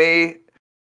for me.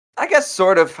 I guess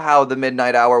sort of how the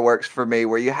Midnight Hour works for me,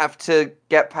 where you have to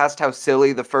get past how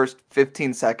silly the first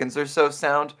 15 seconds or so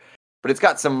sound, but it's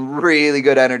got some really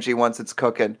good energy once it's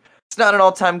cooking. It's not an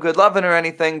all-time Good Lovin' or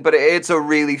anything, but it's a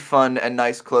really fun and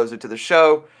nice closer to the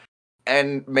show,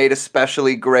 and made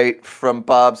especially great from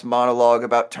Bob's monologue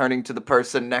about turning to the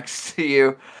person next to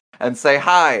you and say,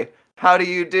 "Hi, how do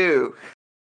you do?"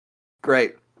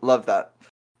 Great. Love that.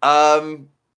 And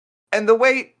the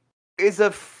Wait is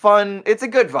it's a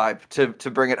good vibe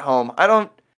to bring it home. I don't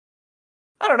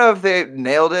know if they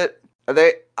nailed it.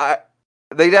 They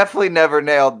definitely never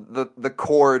nailed the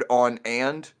chord on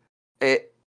and.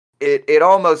 It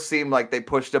almost seemed like they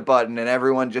pushed a button and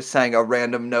everyone just sang a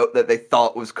random note that they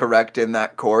thought was correct in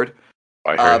that chord.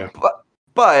 I hear you.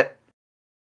 But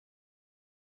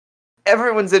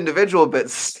everyone's individual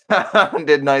bits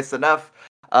sounded nice enough.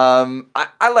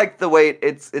 I like the Wait.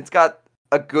 It's got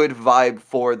a good vibe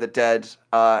for the Dead,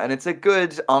 and it's a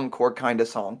good encore kind of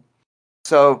song.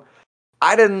 So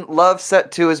I didn't love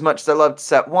set 2 as much as I loved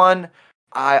set 1.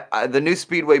 The new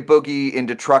Speedway Boogie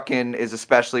into Truckin' is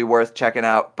especially worth checking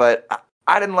out, but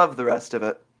I didn't love the rest of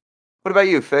it. What about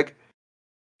you, Fig?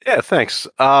 Yeah, thanks.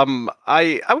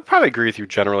 I would probably agree with you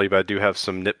generally, but I do have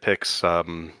some nitpicks.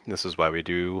 This is why we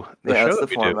do the show That's that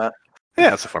the we do. format.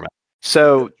 Yeah, that's the format.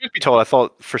 So, truth be told, I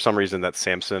thought for some reason that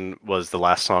Samson was the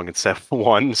last song in set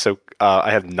 1, so I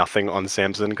have nothing on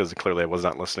Samson because clearly I was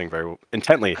not listening very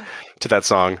intently to that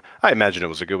song. I imagine it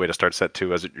was a good way to start set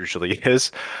 2, as it usually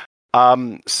is.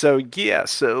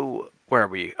 So where are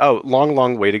we? Oh, Long,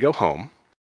 Long Way to Go Home.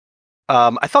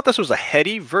 I thought this was a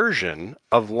heady version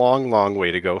of Long, Long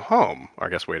Way to Go Home. Or I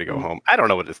guess Way to Go Home. I don't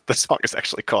know what the song is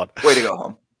actually called. Way to Go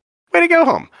Home. Way to Go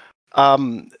Home.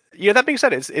 That being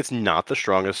said, it's not the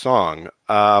strongest song.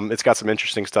 It's got some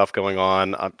interesting stuff going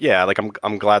on. Like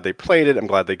I'm glad they played it. I'm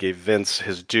glad they gave Vince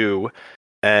his due.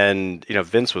 And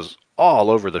Vince was all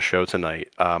over the show tonight.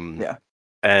 Yeah.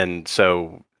 And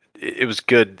so it was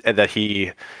good that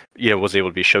he, was able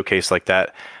to be showcased like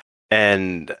that.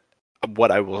 And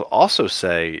what I will also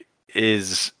say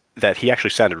is that he actually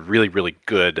sounded really, really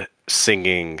good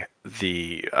singing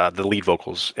the lead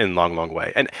vocals in Long Long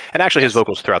Way, and actually his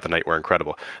vocals throughout the night were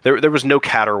incredible. There was no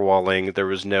caterwauling. There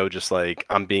was no just like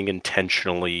I'm being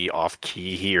intentionally off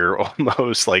key here,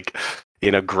 almost like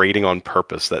grating on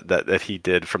purpose that he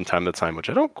did from time to time, which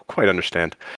I don't quite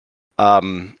understand.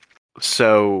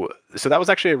 So that was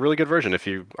actually a really good version. If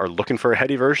you are looking for a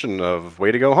heady version of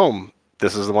Way to Go Home,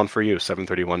 this is the one for you,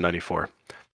 731.94.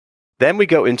 Then we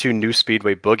go into New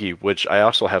Speedway Boogie, which I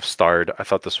also have starred. I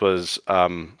thought this was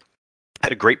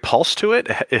had a great pulse to it.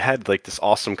 It had like this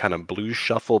awesome kind of blues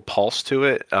shuffle pulse to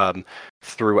it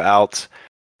throughout.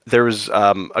 There was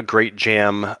a great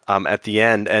jam at the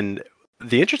end, and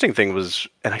the interesting thing was,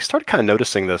 and I started kind of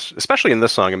noticing this, especially in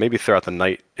this song, and maybe throughout the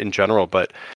night in general,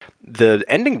 but the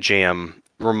ending jam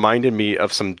reminded me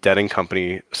of some Dead and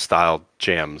Company style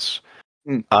jams.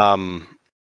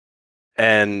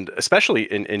 And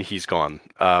especially in He's Gone,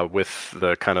 with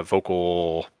the kind of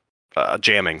vocal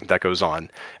jamming that goes on.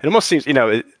 It almost seems,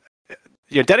 Dead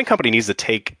and Company needs to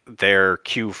take their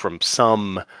cue from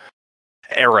some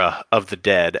era of the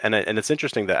Dead, and it's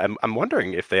interesting that I'm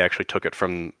wondering if they actually took it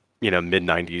from mid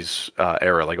 '90s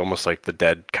era, like almost like the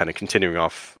Dead kind of continuing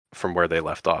off from where they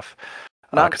left off.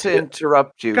 Not to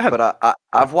interrupt you, but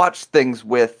I've watched things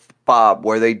with Bob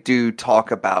where they do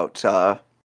talk about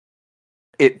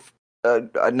it.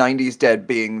 90s Dead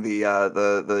being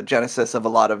the genesis of a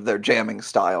lot of their jamming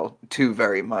style to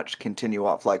very much continue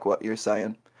off like what you're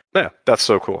saying. Yeah, that's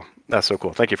so cool. That's so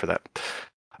cool. Thank you for that.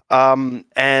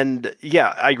 And yeah,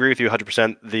 I agree with you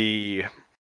 100%. The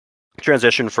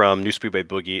transition from New Speedway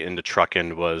Boogie into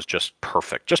Truckin was just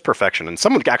perfect, just perfection. And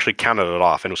someone actually counted it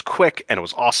off, and it was quick and it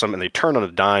was awesome. And they turned on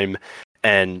a dime.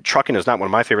 And Truckin is not one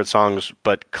of my favorite songs,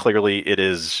 but clearly it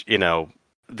is,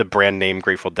 the brand name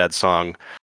Grateful Dead song.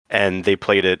 And they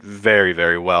played it very,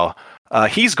 very well.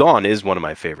 He's Gone is one of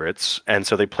my favorites, and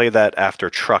so they played that after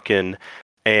Truckin',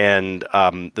 and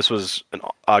this was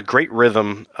a great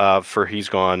rhythm for He's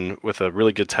Gone with a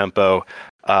really good tempo.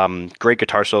 Great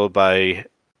guitar solo by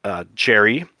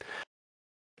Jerry.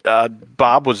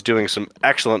 Bob was doing some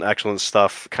excellent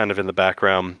stuff kind of in the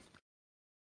background.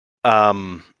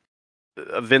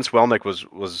 Vince Welnick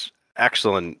was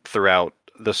excellent throughout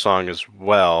the song as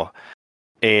well,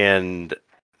 and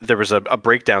there was a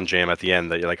breakdown jam at the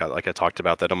end that like I talked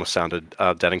about that almost sounded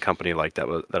Dead and Company like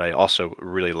that I also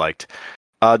really liked.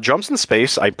 Drums in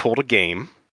Space, I pulled a game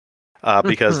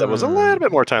because that was a little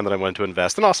bit more time that I wanted to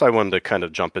invest, and also I wanted to kind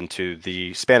of jump into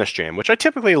the Spanish jam, which I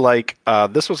typically like.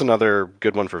 This was another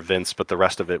good one for Vince, but the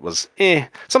rest of it was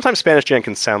Sometimes Spanish jam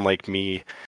can sound like me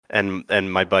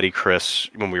and my buddy Chris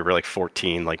when we were like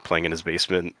 14, like playing in his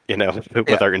basement,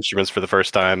 with our instruments for the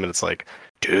first time, and it's like,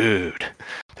 dude,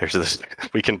 there's this,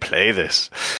 we can play this.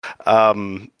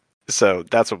 So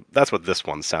that's what this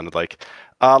one sounded like.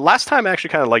 Last time I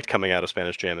actually kind of liked coming out of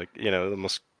Spanish Jam. It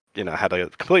almost had a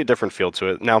completely different feel to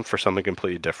it. Now for something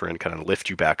completely different, kind of lift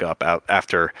you back up out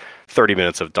after 30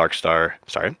 minutes of Jumps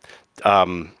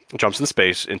in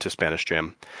Space into Spanish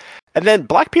Jam. And then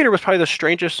Black Peter was probably the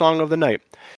strangest song of the night.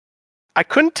 I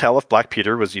couldn't tell if Black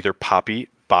Peter was either poppy,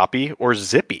 boppy, or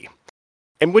zippy.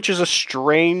 And which is a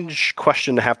strange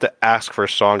question to have to ask for a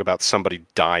song about somebody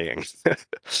dying.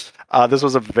 This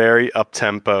was a very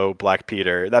up-tempo Black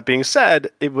Peter. That being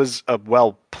said, it was a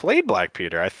well-played Black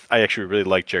Peter. I actually really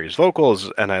liked Jerry's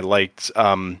vocals, and I liked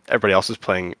everybody else's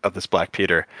playing of this Black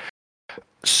Peter.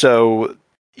 So,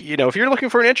 if you're looking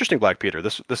for an interesting Black Peter,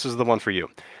 this is the one for you.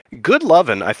 Good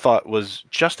Lovin', I thought, was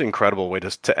just an incredible way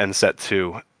to end set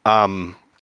 2.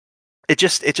 It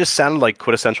just sounded like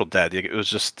quintessential Dead. It was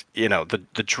just,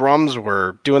 the drums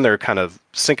were doing their kind of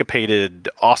syncopated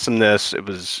awesomeness. It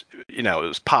was, it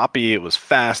was poppy. It was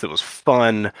fast. It was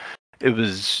fun. It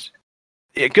was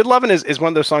Good Lovin' is one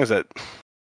of those songs that,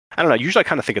 I don't know, usually I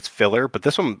kind of think it's filler, but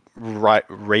this one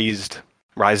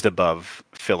rised above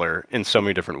filler in so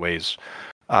many different ways.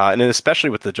 And then especially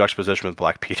with the juxtaposition with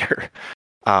Black Peter,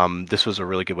 this was a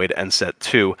really good way to end set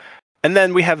 2. And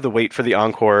then we have The Wait for the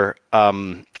encore.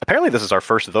 Apparently this is our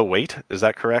first The Wait. Is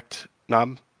that correct,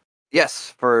 Nob?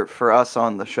 Yes, for us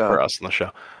on the show. For us on the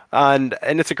show. And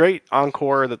it's a great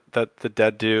encore that the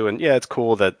Dead do, and yeah, it's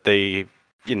cool that they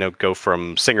go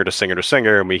from singer to singer to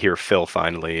singer, and we hear Phil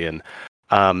finally, and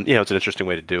it's an interesting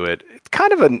way to do it. It's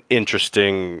kind of an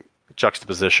interesting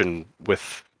juxtaposition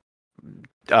with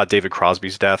David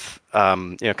Crosby's death.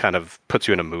 Kind of puts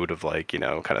you in a mood of like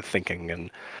kind of thinking and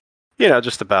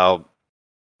just about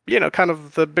kind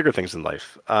of the bigger things in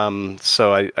life.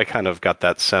 So I kind of got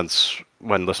that sense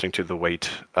when listening to The Wait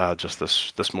just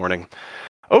this morning.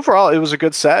 Overall, it was a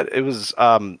good set. It was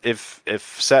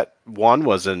if set one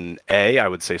was an A, I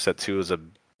would say set two is a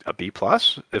B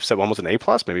plus. If set one was an A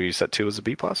plus, maybe set two is a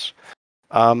B plus.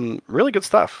 Really good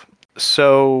stuff.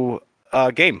 So,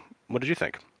 game. What did you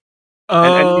think?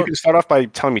 And you can start off by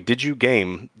telling me, did you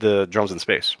game the Drums in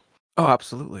Space? Oh,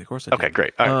 absolutely. Of course I did. Okay,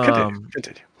 great. All right,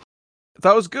 continue.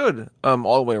 That was good.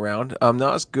 All the way around.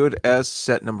 Not as good as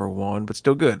set number one, but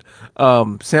still good.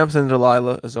 Samson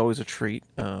Delilah is always a treat.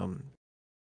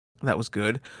 That was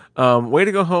good. Way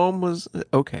to Go Home was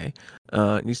okay.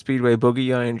 New Speedway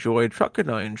Boogie I enjoyed.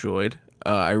 Truckin I enjoyed.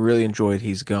 I really enjoyed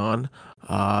He's Gone.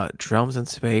 Drums in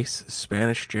Space,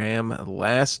 Spanish Jam.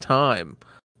 Last time,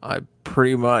 I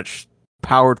pretty much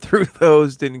powered through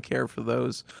those. Didn't care for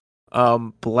those.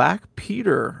 Black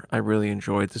Peter I really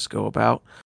enjoyed this go about.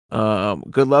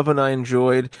 Good Lovin' I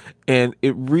enjoyed, and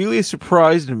it really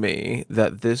surprised me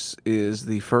that this is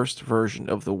the first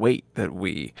version of The Wait that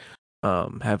we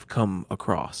have come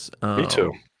across. Me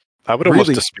too. I would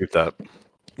almost dispute that.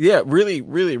 Yeah, really,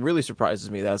 really, really surprises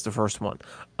me that's the first one.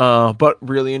 But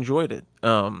really enjoyed it.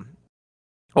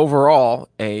 Overall,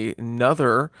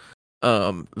 another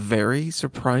very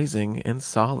surprising and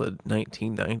solid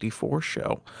 1994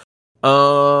 show.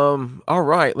 All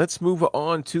right, let's move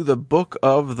on to the Book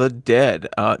of the Dead.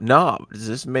 Knob, does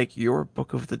this make your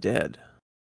Book of the Dead?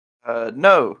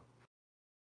 No.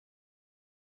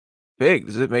 Big,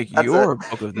 does it make your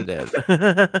Book of the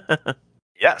Dead?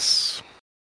 Yes.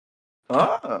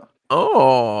 I'm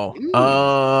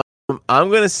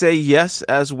gonna say yes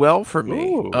as well for me.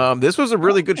 Ooh. This was a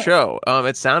really good show.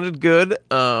 It sounded good.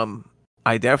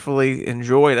 I definitely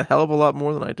enjoyed a hell of a lot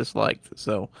more than I disliked.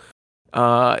 So,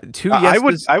 two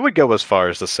yeses. I would go as far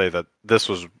as to say that this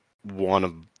was one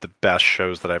of the best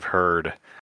shows that I've heard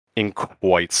in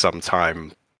quite some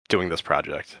time doing this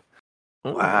project.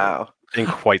 Wow. In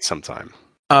quite some time.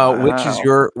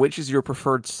 Which is your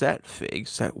preferred set, Fig?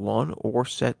 Set one or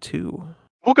set two?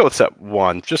 We'll go with set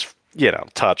one. Just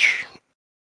touch.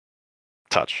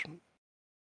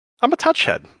 I'm a touch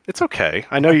head. It's okay.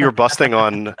 I know you're busting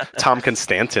on Tom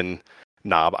Constantin,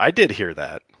 Knob. I did hear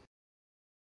that.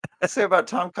 I say about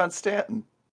Tom Constantin.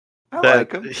 I that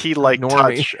like him. He liked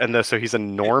touch, and so he's a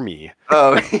normie.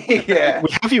 Oh, yeah. We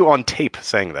have you on tape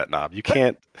saying that, Knob. You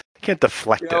can't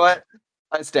deflect it. You know what?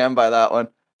 I stand by that one.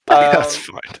 That's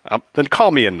fine. Then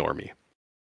call me a normie.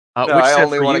 No, I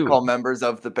only want to call members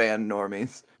of the band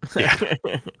normies.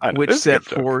 Yeah. Which set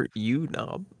for you,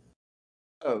 Knob?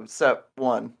 Oh, set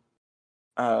one.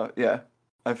 Yeah.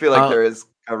 I feel like there is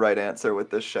a right answer with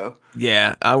this show.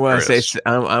 Yeah, I want to say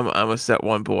I'm a set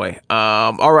one boy.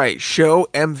 All right, show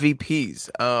MVPs.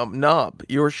 Knob,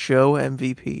 your show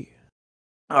MVP.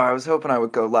 Oh, I was hoping I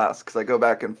would go last because I go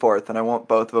back and forth, and I want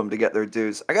both of them to get their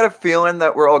dues. I got a feeling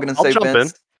that we're all going to say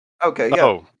Vince. Okay,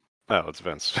 yeah. Oh, it's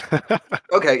Vince.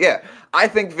 Okay, yeah. I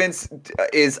think Vince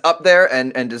is up there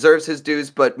and deserves his dues,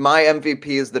 but my MVP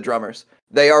is the drummers.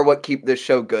 They are what keep this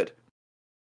show good.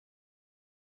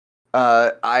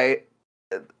 They're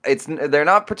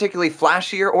not particularly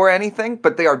flashier or anything,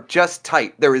 but they are just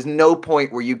tight. There is no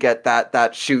point where you get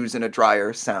that shoes in a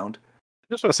dryer sound.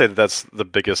 I just want to say that's the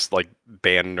biggest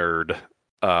band nerd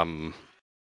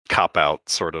cop out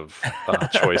sort of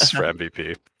choice for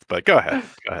MVP. But go ahead.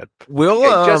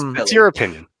 It's your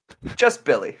opinion. Just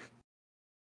Billy.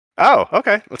 Oh,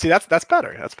 okay. Let's see. That's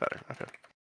better. That's better. Okay.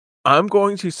 I'm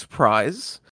going to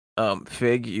surprise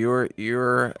Fig. Your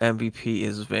MVP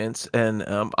is Vince, and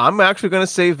I'm actually going to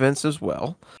say Vince as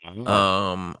well.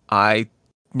 I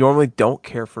normally don't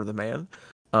care for the man.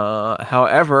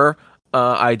 However,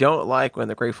 I don't like when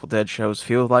the Grateful Dead shows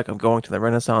feel like I'm going to the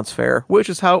Renaissance Fair, which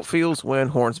is how it feels when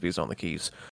Hornsby's on the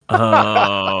keys.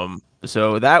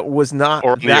 So that was not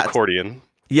the accordion.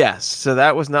 Yes, so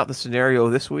that was not the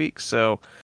scenario this week. So,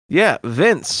 yeah,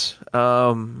 Vince,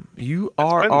 you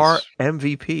are our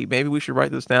MVP. Maybe we should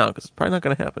write this down because it's probably not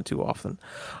going to happen too often.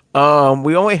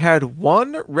 We only had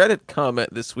one Reddit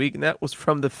comment this week, and that was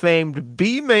from the famed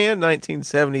B-Man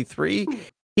 1973.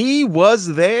 He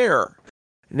was there.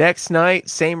 Next night,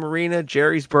 same arena,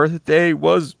 Jerry's birthday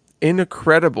was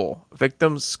incredible.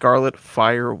 Victim's Scarlet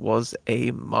Fire was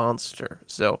a monster.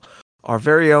 So, Our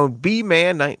very own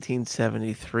B-Man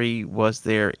 1973 was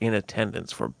there in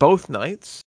attendance for both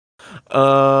nights.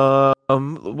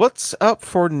 What's up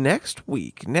for next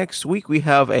week? Next week we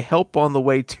have a Help on the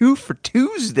Way 2 for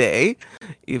Tuesday,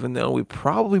 even though we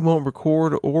probably won't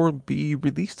record or be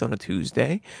released on a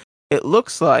Tuesday. It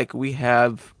looks like we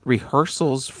have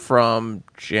rehearsals from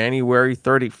January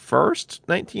 31st,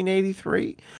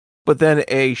 1983, but then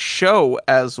a show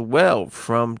as well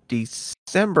from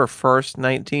December 1st,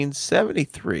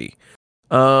 1973.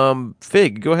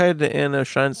 Fig, go ahead and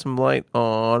shine some light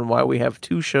on why we have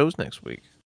two shows next week.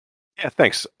 Yeah,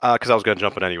 thanks. Because I was going to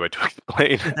jump in anyway to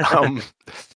explain.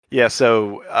 Yeah,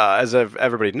 so as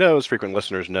everybody knows, frequent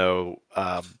listeners know,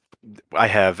 I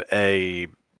have a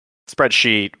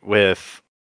spreadsheet with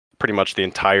pretty much the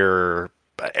entire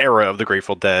era of the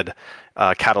Grateful Dead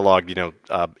cataloged.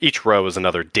 Each row is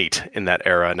another date in that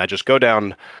era, and I just go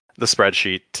down the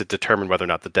spreadsheet to determine whether or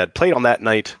not the Dead played on that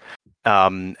night.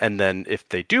 And then if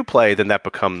they do play, then that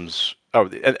becomes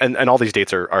and all these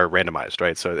dates are randomized,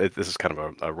 right? So this is kind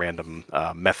of a random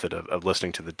method of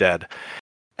listening to the Dead.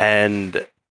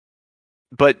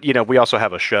 But we also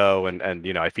have a show, and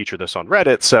I feature this on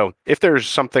Reddit. So if there's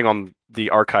something on the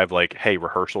archive like, hey,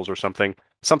 rehearsals or something,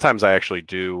 sometimes I actually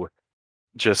do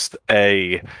just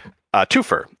a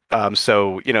twofer.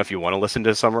 So if you want to listen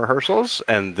to some rehearsals,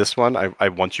 and this one I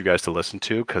want you guys to listen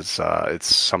to because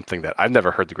it's something that I've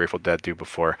never heard the Grateful Dead do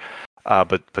before.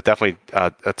 But definitely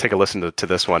take a listen to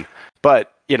this one.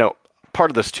 But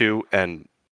part of this too, and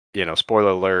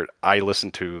spoiler alert, I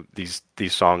listen to these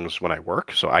songs when I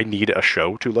work, so I need a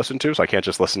show to listen to, so I can't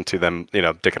just listen to them,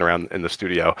 dicking around in the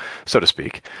studio, so to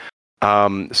speak.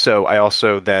 So I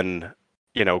also then,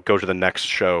 go to the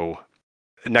next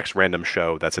random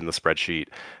show that's in the spreadsheet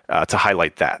to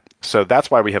highlight that. So that's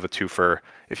why we have a twofer.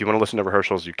 If you want to listen to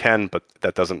rehearsals, you can, but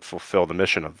that doesn't fulfill the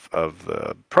mission of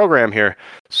the program here.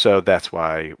 So that's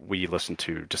why we listen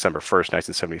to December 1st,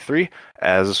 1973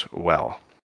 as well.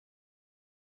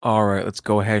 All right, let's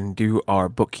go ahead and do our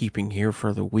bookkeeping here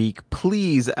for the week.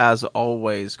 Please, as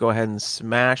always, go ahead and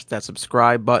smash that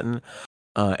subscribe button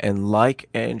and like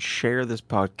and share this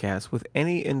podcast with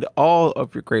any and all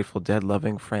of your Grateful Dead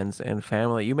loving friends and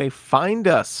family. You may find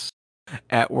us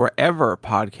at wherever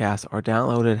podcasts are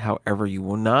downloaded. However, you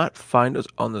will not find us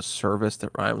on the service that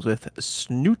rhymes with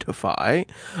Snootify.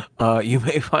 You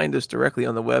may find us directly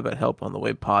on the web at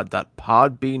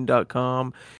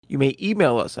helponthewaypod.podbean.com. You may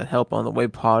email us at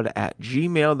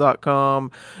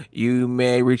helponthewaypod@gmail.com. You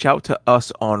may reach out to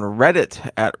us on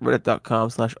Reddit at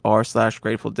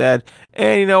reddit.com/r/Grateful Dead.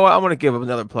 And you know what? I'm going to give up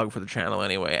another plug for the channel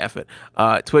anyway. F it.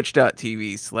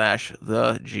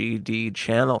 Twitch.tv/the GD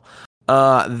channel.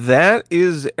 That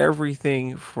is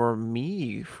everything for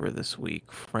me for this week,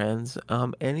 friends.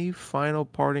 Any final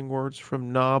parting words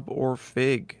from Knob or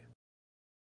Fig?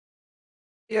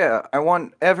 Yeah, I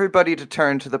want everybody to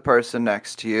turn to the person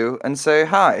next to you and say,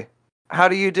 "Hi, how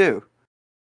do you do?"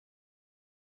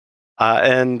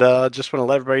 And just want to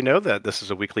let everybody know that this is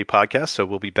a weekly podcast, so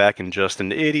we'll be back in just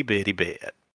an itty bitty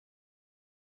bit.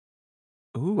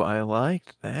 Ooh, I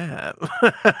liked that.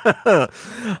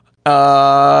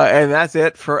 And that's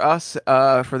it for us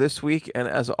for this week. And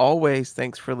as always,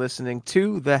 thanks for listening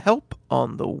to the Help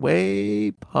on the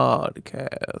Way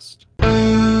podcast.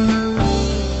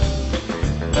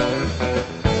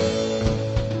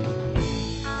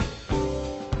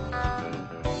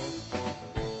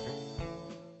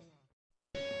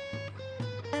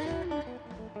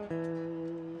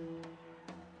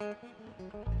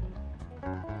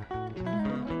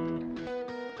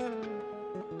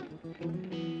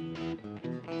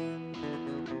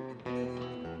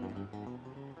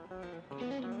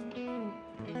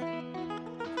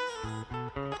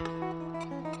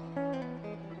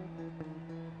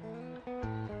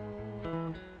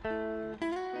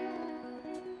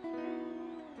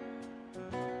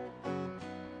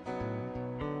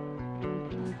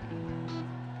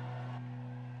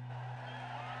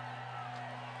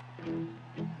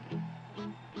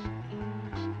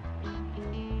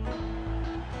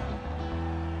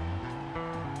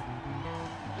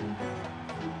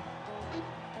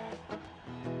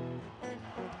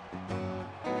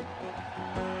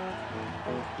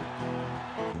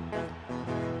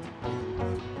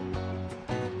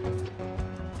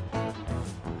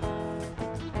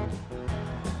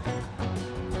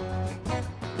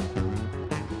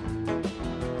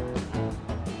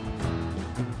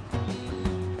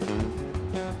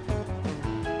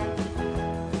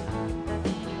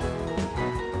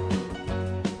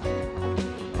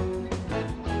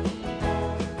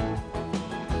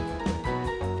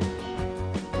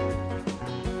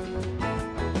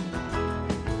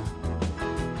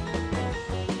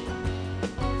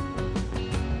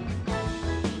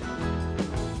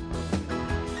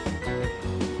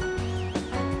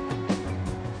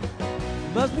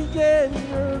 Must be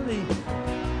getting early.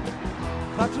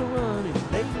 Clocks are running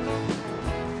late.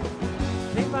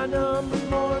 Can't find number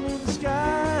morning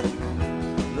sky.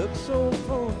 Looks so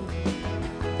full.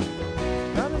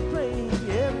 Got a plane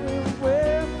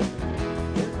everywhere.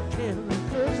 Every can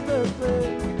curse the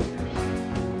flame.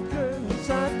 Curtains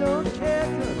I don't care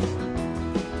 'cause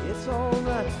it's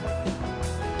alright.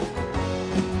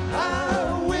 I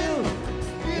will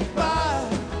get by.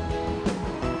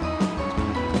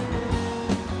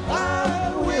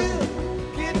 I will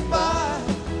get by.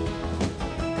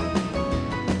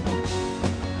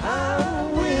 I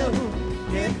will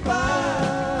get by.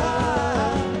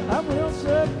 I will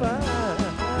survive.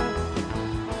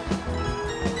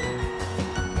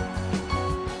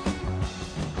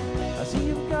 I see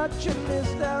you've got your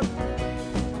list out.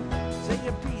 Say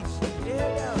your piece,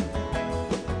 get out.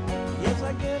 Yes,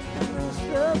 I get the most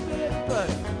of it, but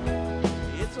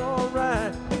it's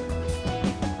alright.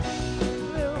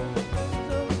 Well,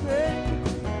 so great.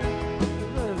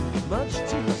 There's much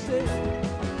to say.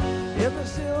 Every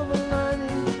silver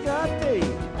lining's got a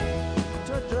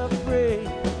touch of gray.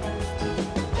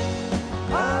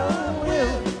 I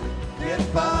will get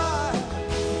by.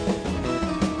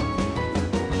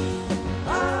 I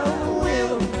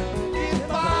will get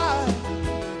by.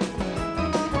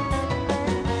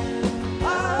 I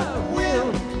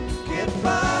will get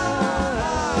by.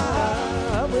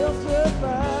 I will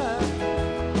survive.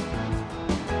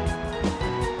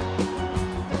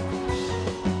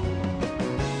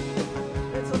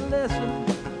 It's a lesson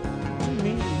to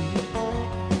me.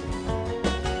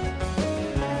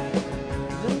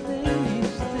 The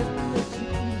days that miss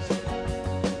the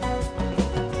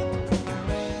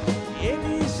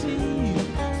ABCs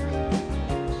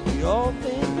we all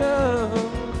think of.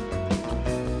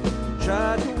 Try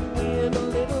to win a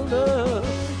little love.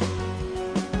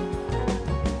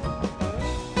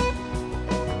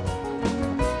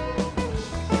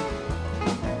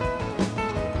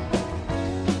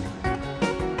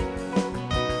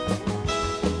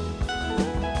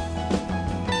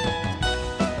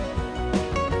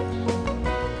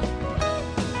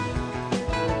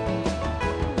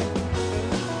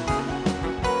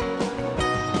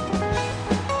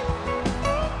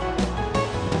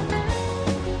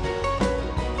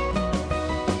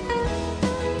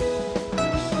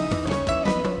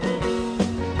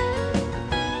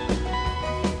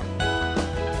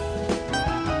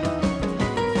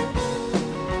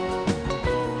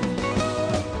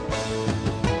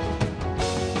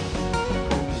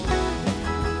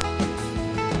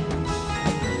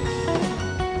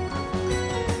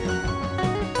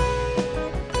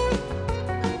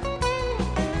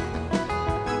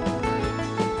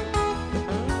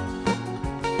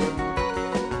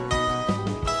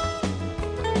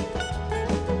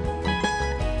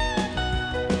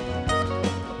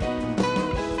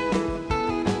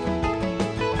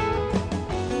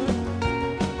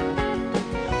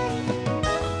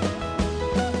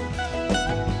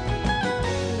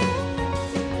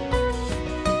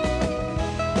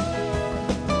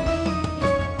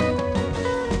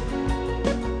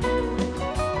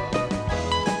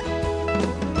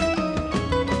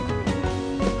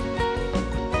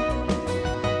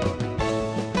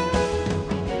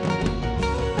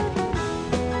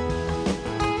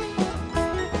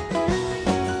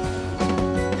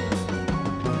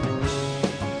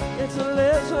 It's a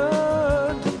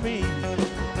lesson to me.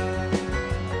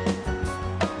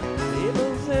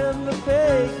 Labels and the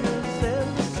bakers and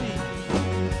the seeds.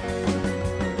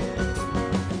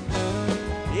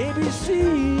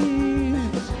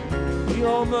 ABCs we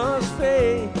all must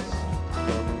face.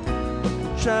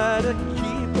 Try to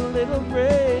keep a little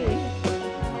break.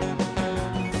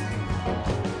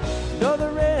 Know the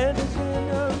rent is in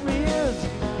arrears.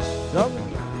 Don't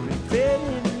be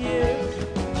fading years.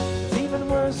 It's even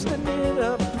worse than it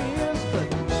appears, but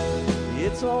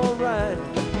it's alright.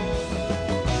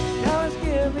 Now it's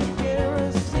giving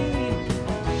kerosene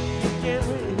to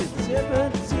carry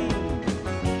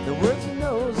 17. The words and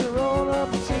knows are all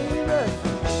obscene, but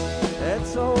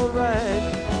that's alright.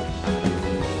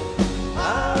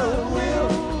 I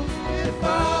will get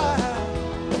by.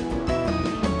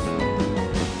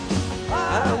 I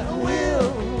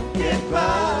will get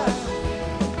by.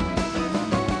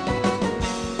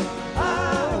 I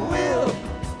will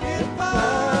get by.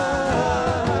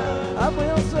 I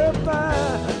will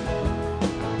survive.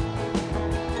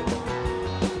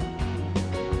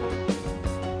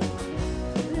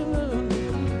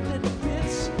 Little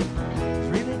bits, there's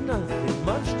really nothing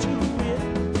much to it.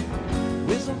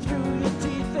 Whistle through your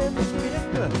teeth and the spit,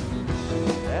 but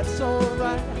that's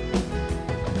alright.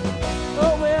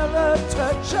 Oh, well, a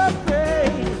touch of gray.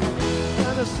 I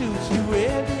suits you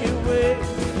anyway.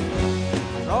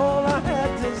 All I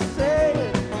had to say,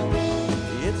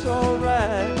 it's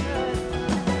alright.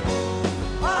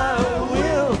 I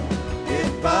will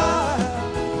get by.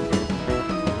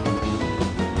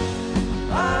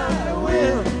 I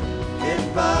will get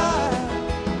by.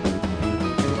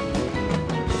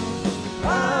 I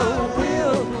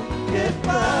will get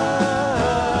by.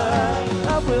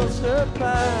 I will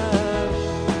survive.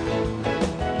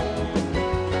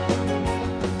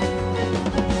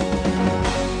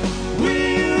 We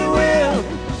will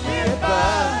get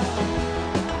by.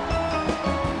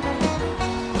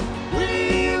 We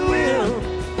will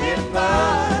get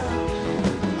by.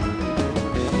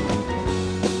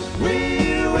 We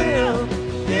will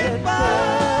get by.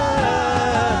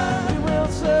 We will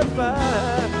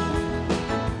survive.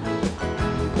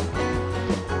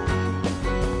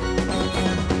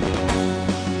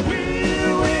 We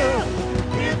will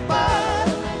get by.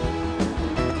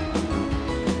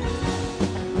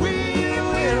 We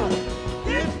will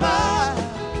get by.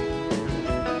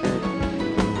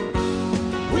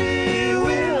 We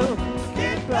will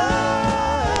get by.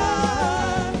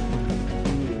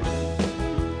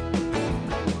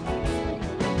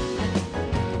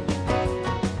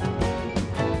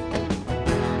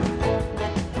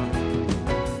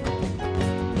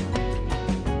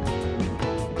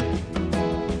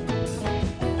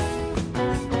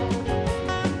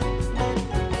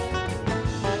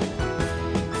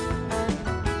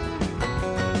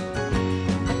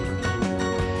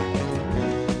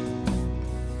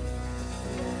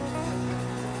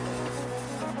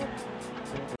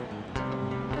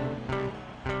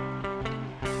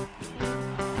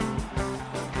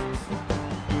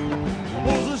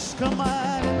 Moses come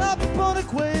riding up on a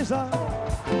quasar.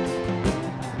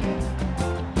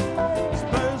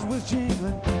 Spurs was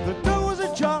jingling, the door was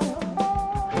ajar.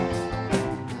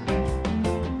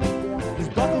 His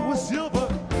buckle was silver,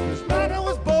 his rider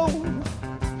was bold.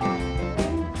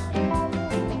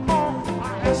 I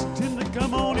asked him to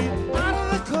come on in out of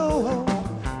the cold.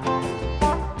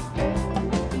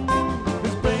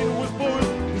 His brain was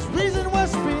boiled, his reason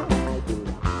was spilled.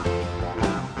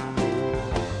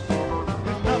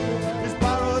 His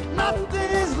borrowed,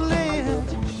 nothing is lent.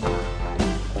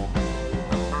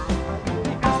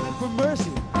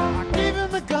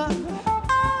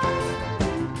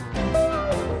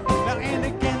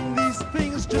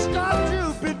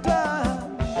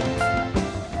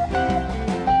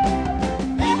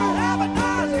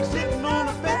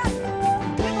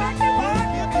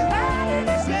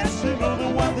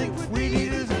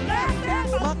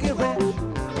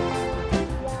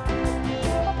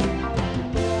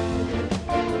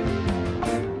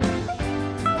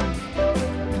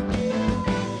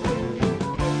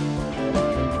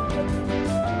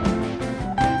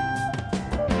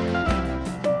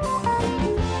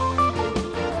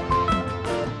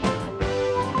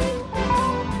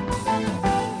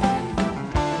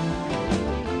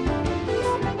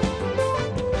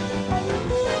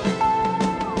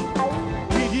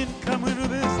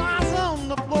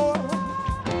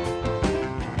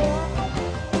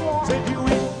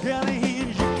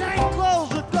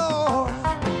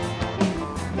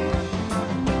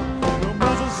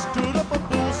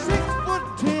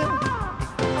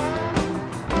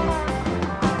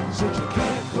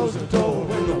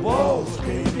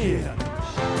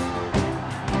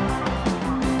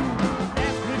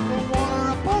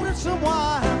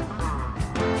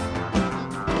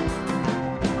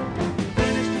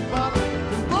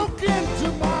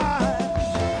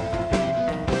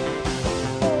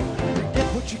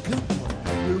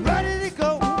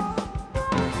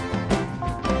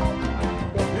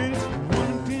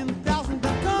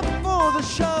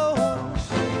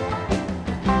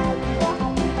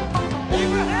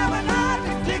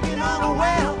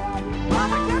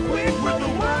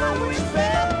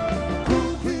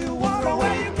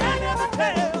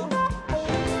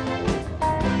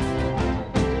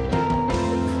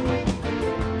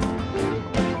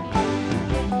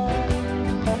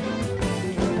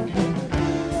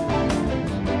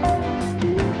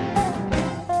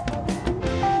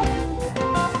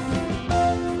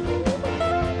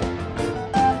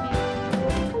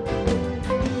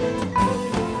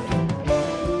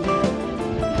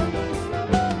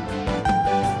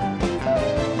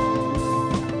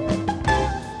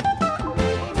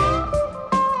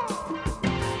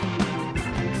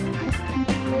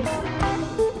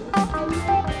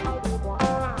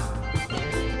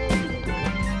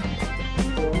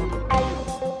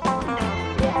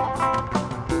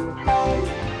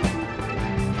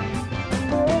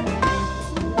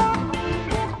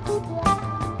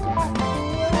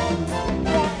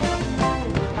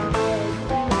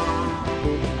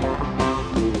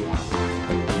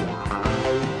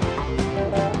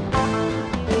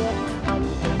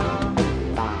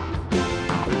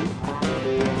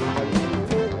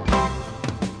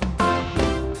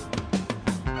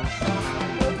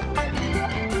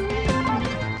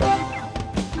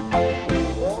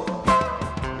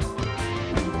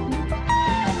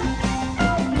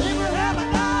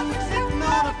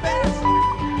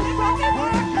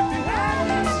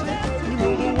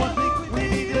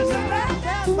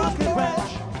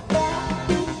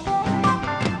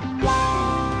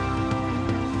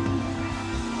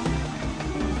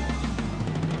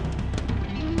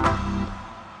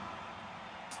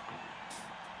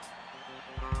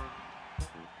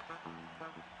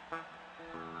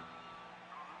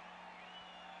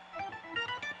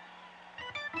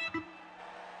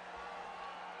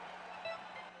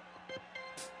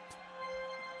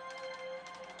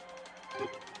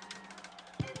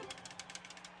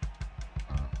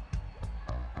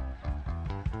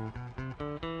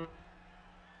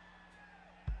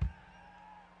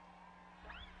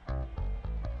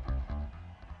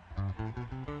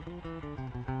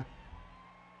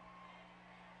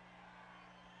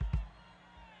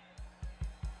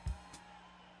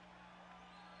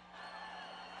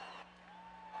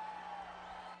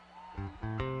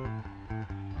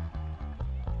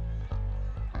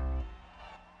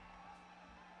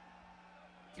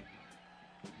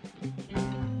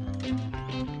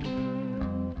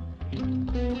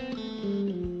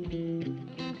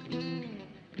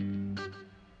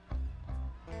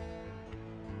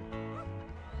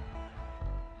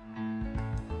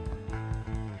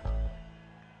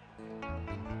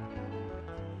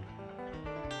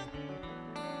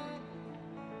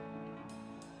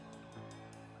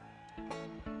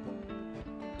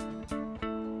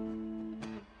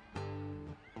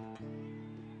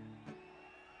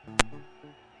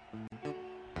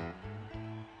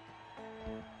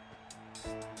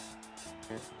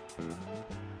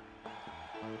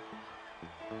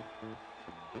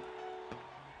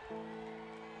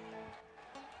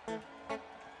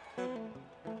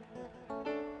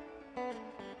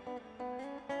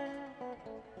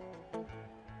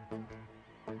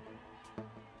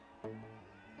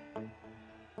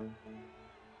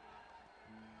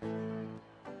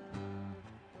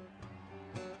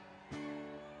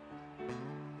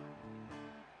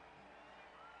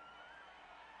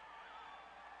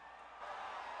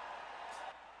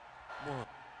 One.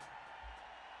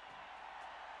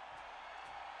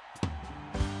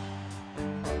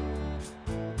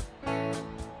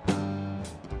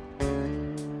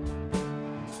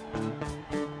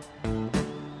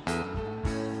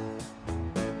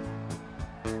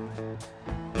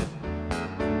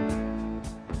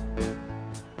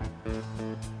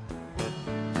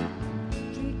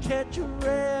 She catch a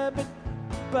rabbit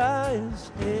by his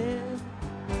head.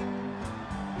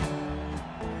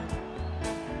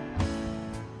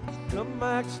 Come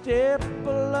back, step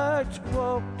like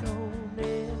walk on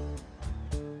in.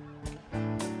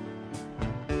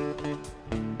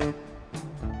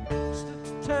 It's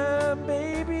the time,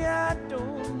 baby, I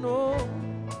don't know.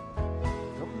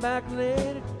 Come back,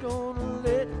 let it go,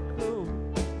 let it go.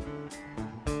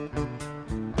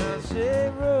 I say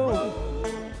roll,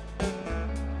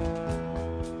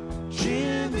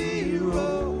 Jimmy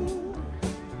roll.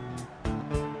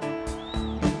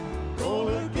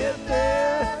 Gonna get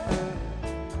there.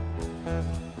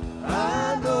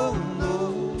 I don't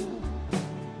know.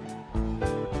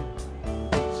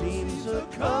 Seems a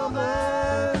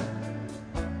common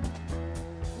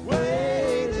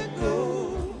way to go.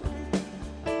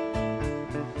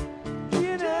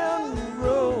 Get down the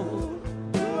road,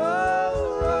 roll,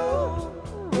 roll,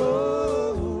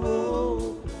 roll,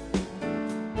 roll.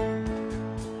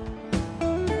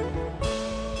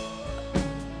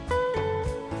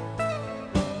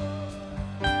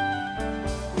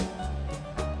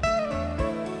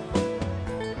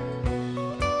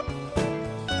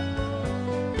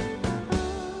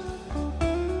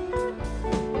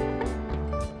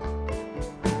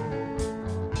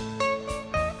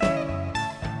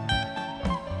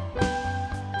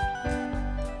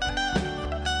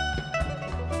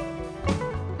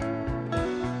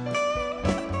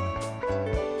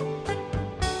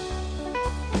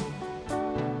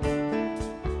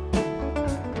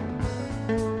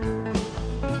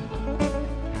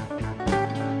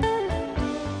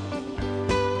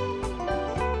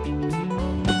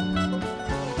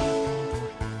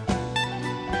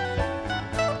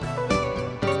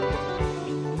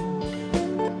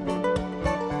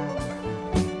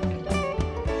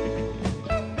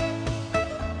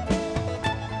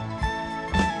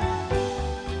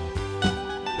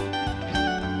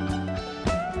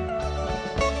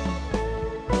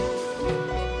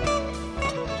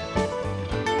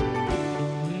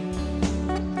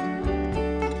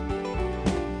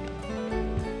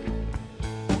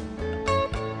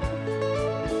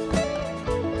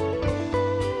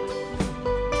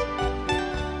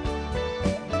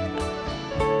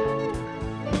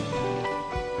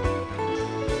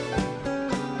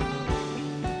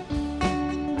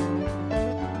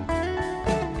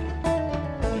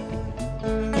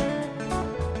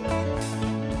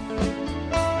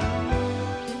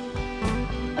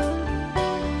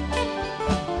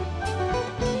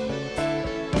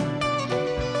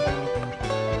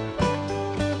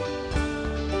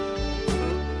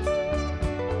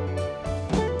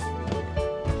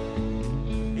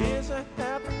 Here's a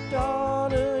happy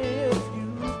daughter if you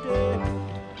dare.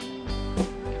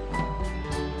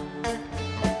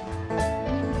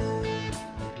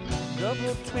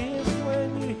 Double twist when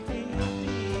you hit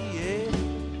the air.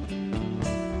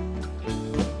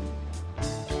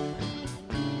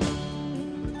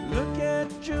 Look at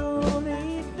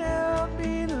Julie down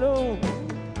below.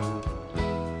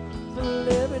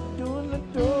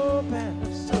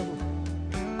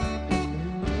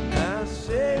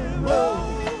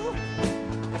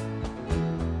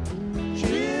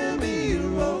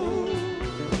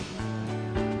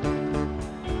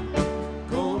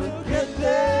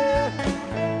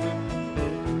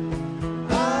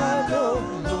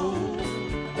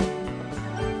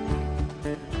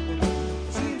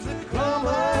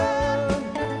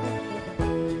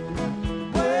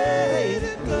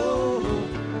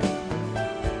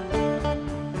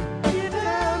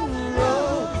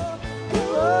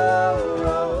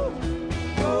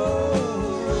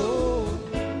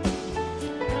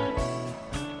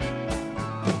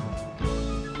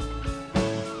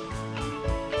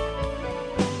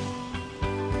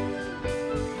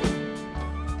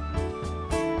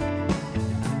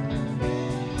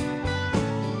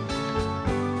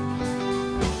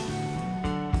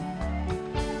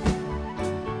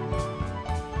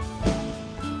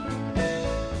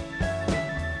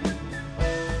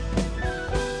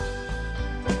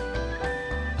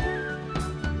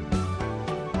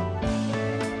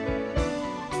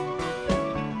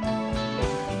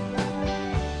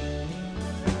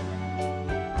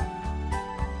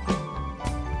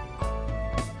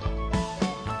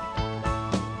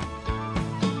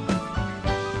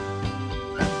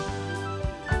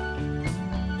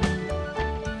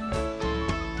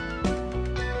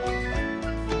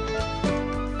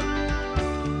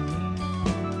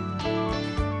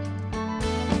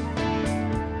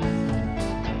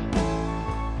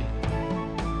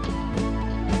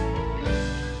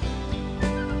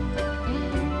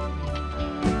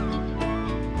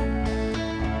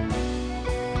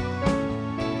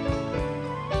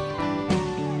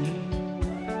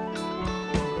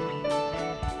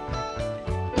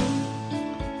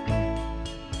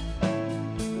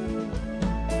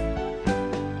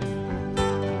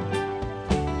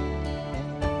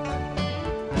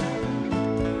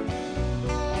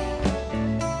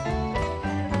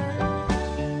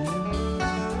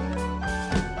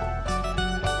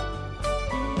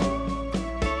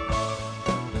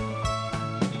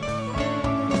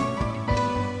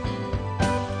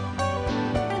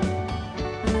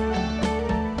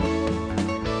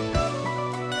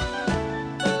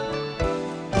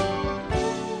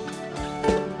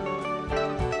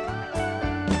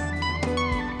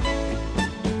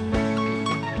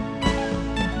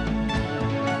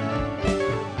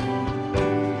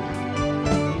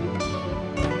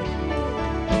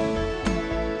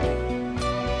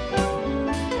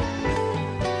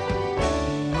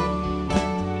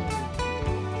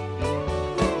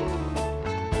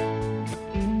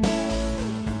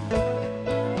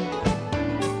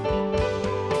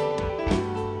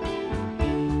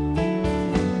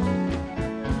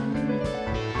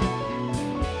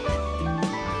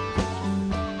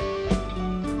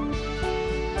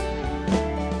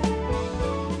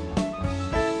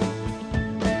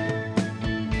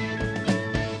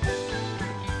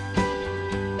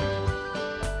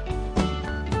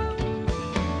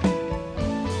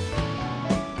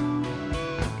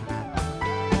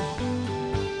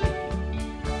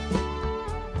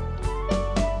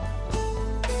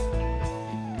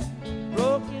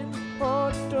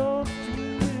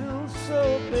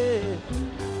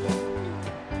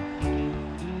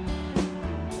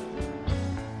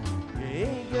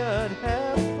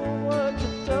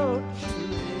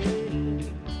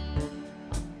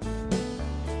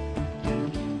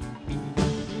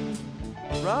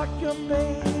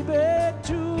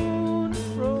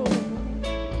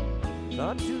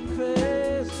 not too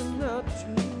fast and not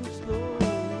too slow.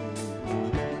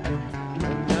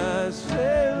 And I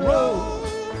say roll,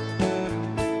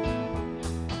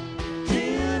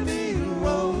 Jimmy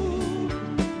roll,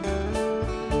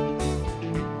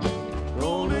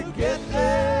 gonna get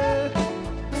there,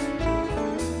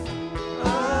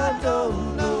 I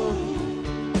don't know.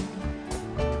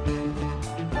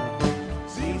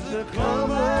 Seems to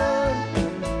come on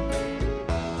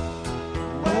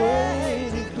way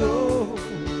to go.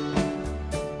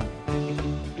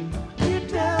 Get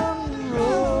down the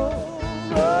road,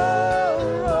 roll,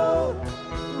 roll,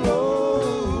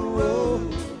 roll, roll.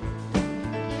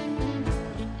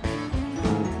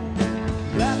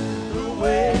 That's the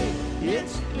way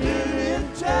it's been in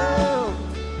town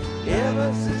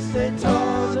ever since they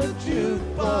tore the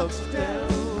jukebox down.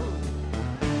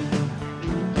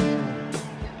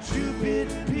 Stupid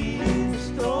peas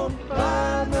don't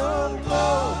buy no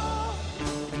more,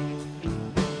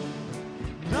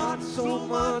 not so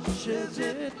much as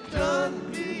it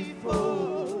done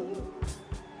before.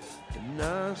 And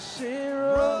I say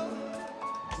roll,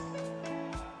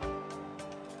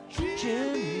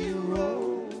 Jimmy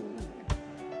roll,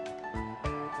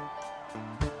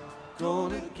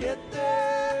 gonna get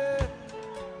there,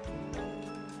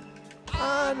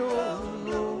 I don't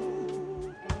know.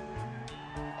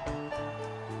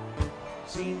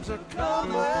 Seems a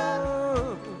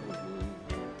common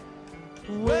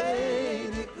way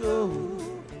to go.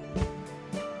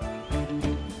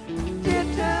 Get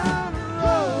down the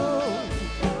road,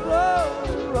 roll,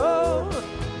 roll,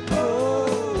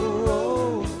 roll,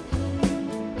 roll.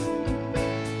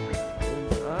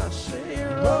 I say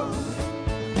roll,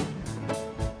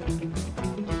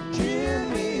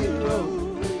 Jimmy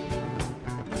roll,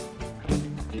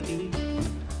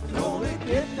 gonna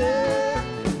get there,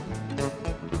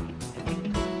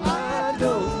 I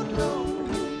don't know.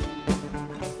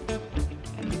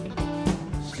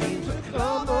 Seems a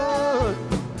common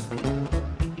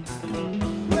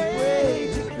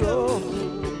way to go.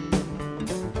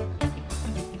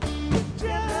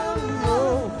 Down the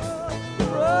road,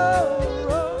 roll,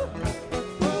 roll,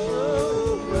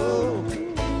 roll, roll.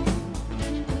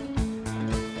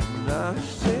 And I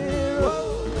say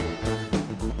roll,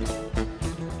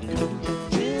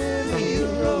 Jimmy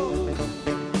roll,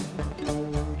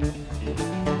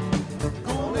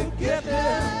 gonna get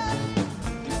there,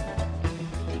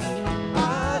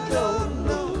 I don't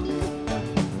know.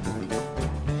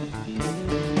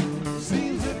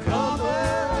 Seems a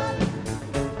common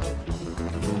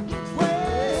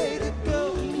way to go.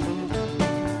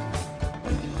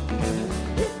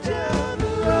 Get down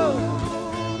the road,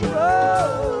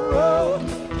 roll, roll,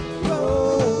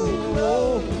 roll,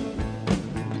 roll.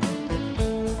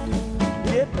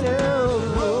 Get down the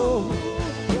road,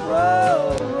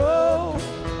 roll, roll,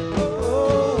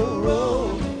 roll, roll.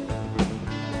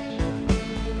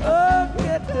 Oh,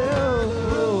 get down the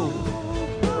road,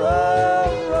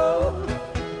 roll, roll,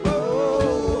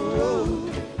 roll, roll.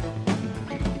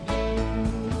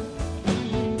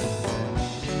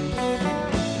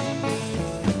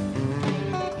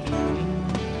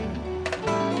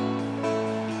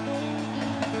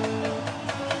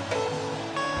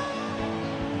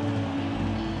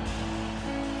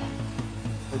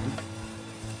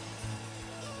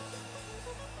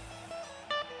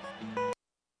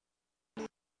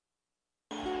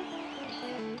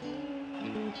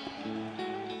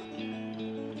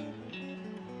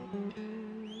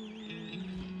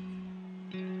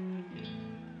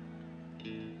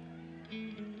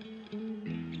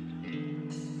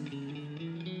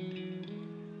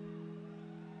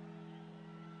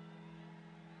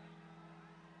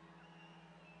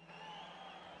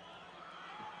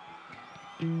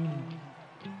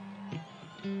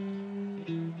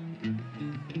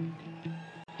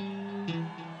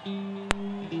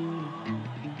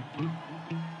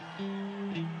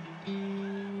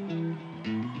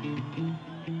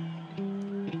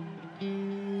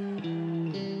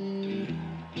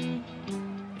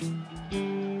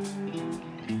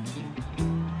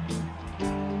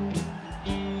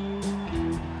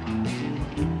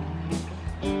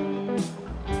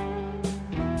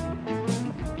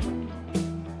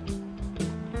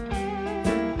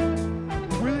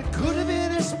 Well, it could have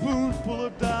been a spoonful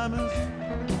of diamonds,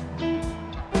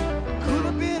 could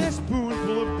have been a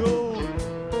spoonful of gold,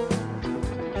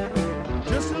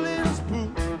 just a little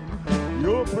spoon,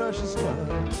 your precious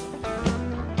love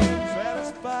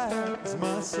satisfies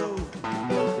my soul.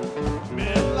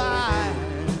 Many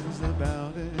lies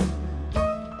about it,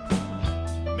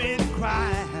 many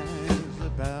cries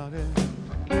about it,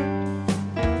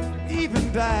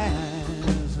 even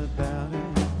dies about it.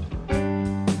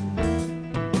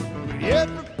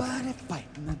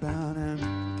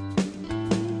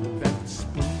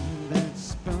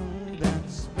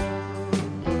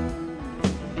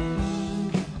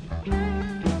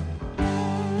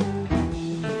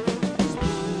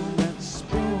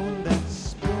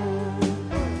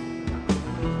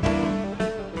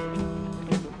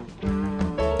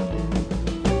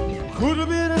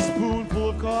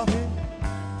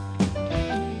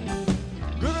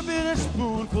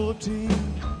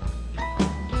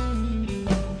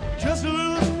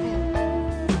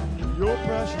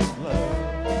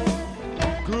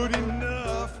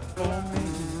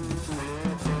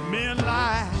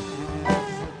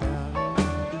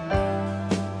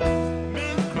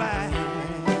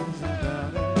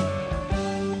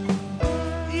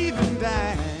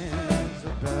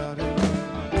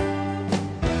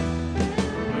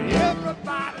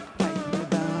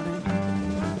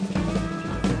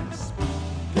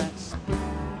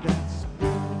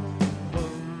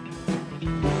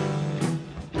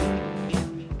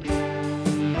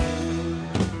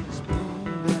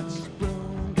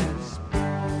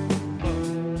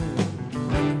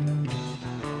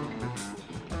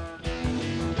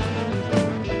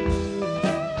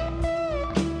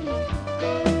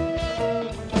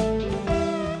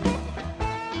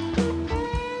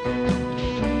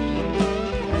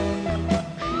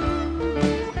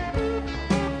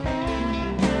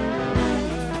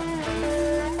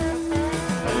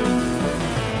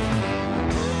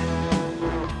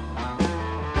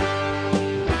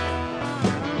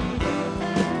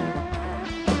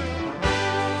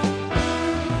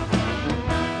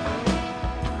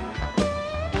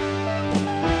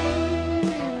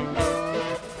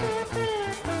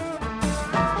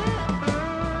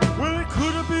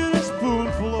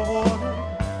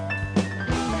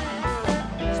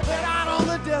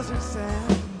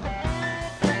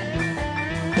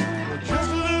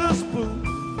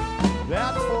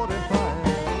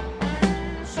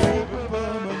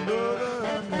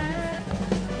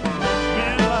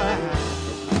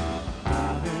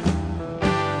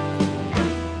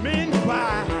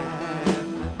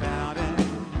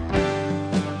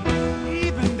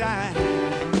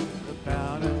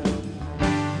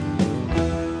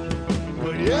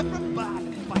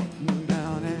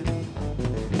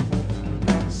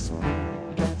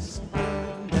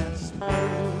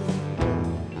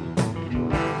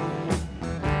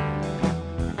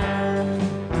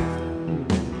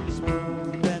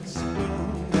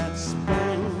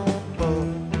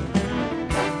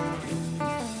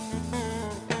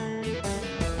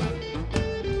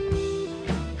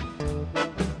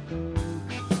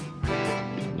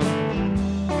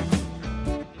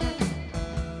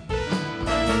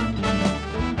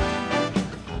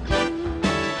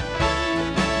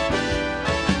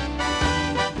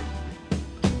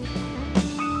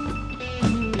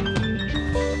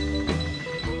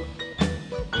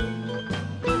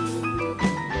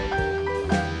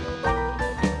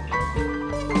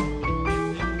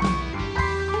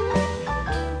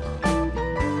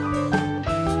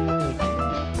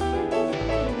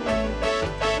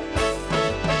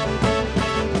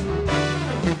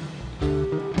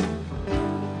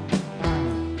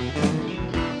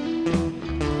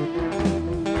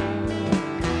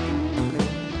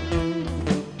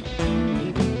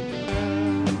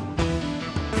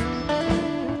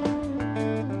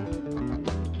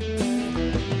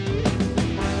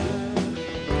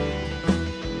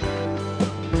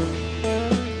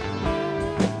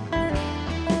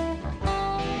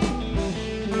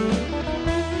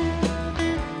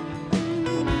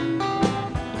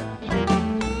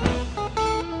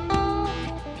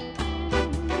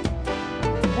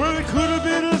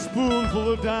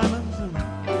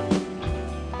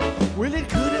 Well, it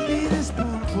could be a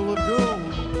spoonful of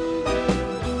gold.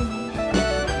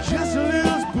 Just a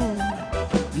little spoon,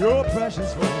 your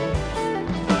precious gold.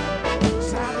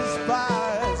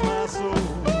 Satisfies my soul.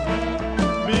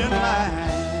 Midnight,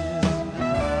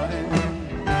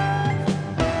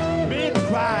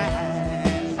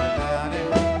 cries about it,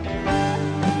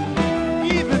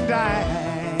 even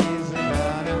dies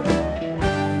about it.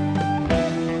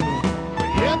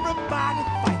 Everybody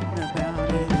fighting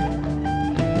about it.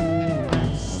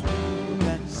 Spoon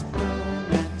and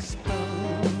spoon and spoon.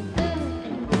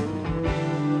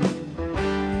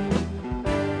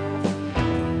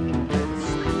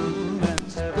 Spoon and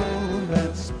spoon and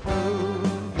spoon.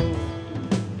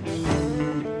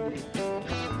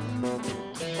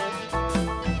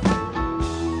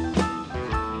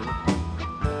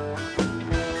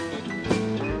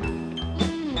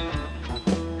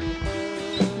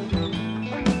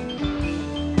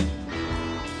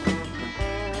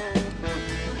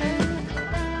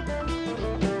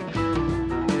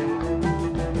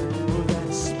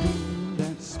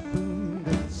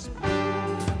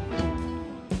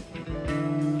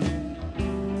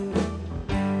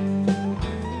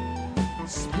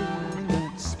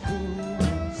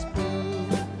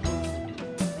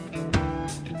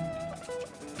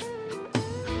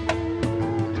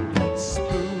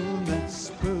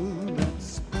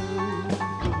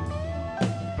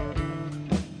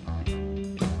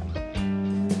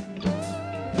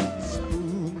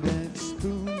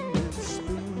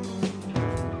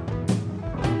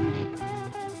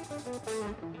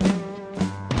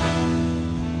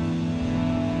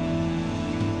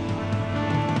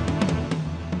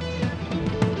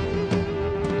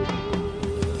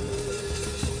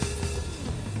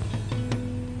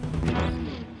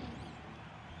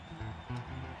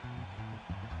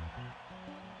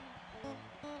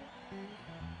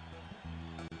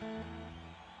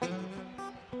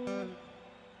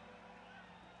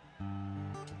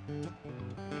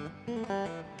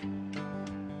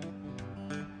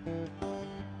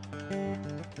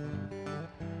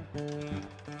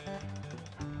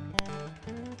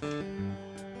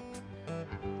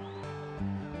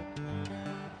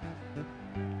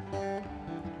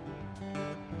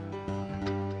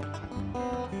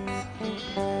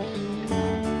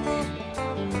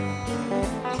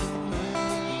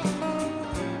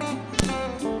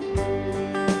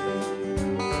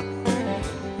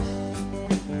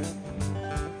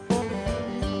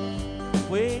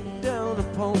 Way down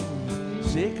upon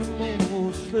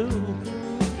Sycamore Slough,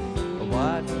 a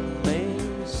white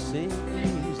man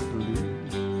sings the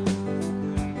blues,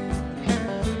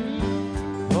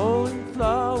 pouring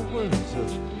flowers of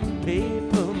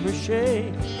paper mache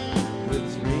with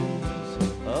rings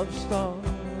of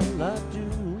starlight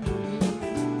dew.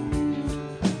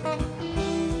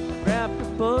 Wrapped a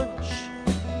bunch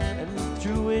and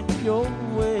threw it your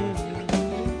way,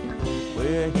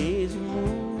 where a hazy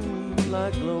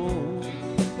moonlight glow.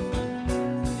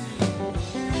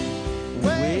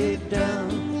 Way down,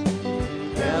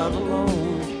 down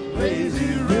along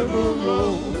lazy river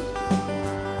road.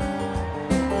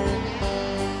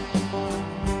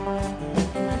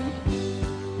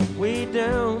 Way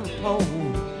down upon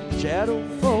Shadow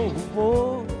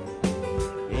Ford,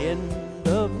 end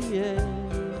of the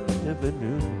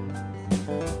avenue.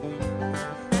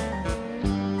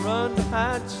 Run to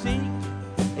hide and seek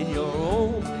in your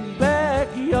own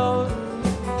backyard,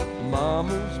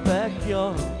 mama's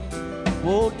backyard.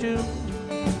 Won't do.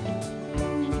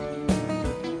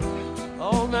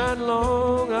 All night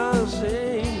long I'll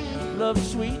sing love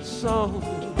sweet song,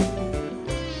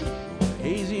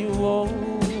 hazy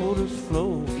waters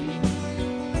flow.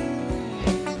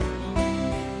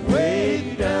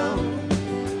 Way down,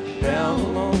 down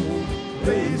along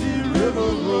lazy river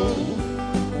road.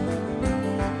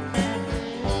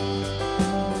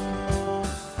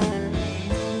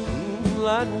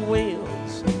 Moonlight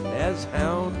wails as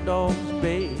hound dogs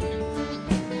bay,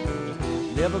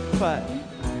 never quite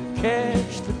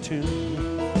catch the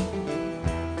tune.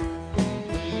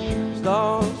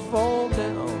 Stars fall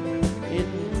down in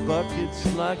buckets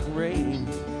like rain,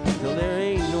 till there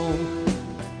ain't no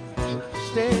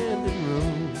standing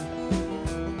room.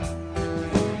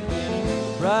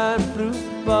 Bright blue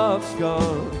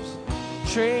boxcars,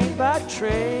 train by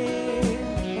train,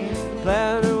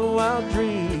 cloud of wild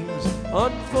dreams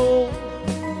unfold.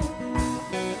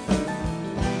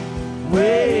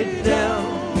 Way down,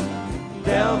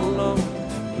 down along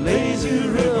lazy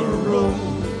river road.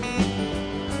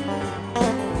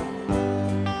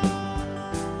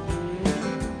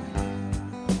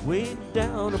 Way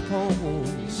down upon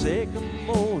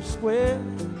Sycamore Square,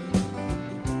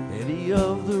 any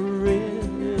of the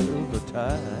river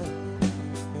tide.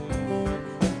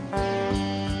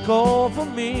 Call for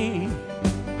me,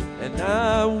 and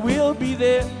I will be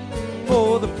there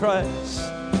for the price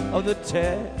of the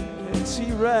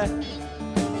taxi ride.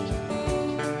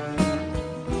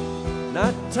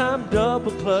 Nighttime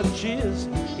double clutches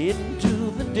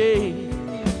into the day,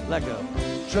 like a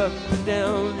truck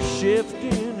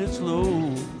downshifting its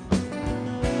load.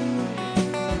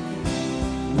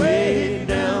 Way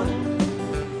down,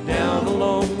 down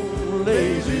along the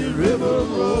lazy river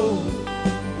road.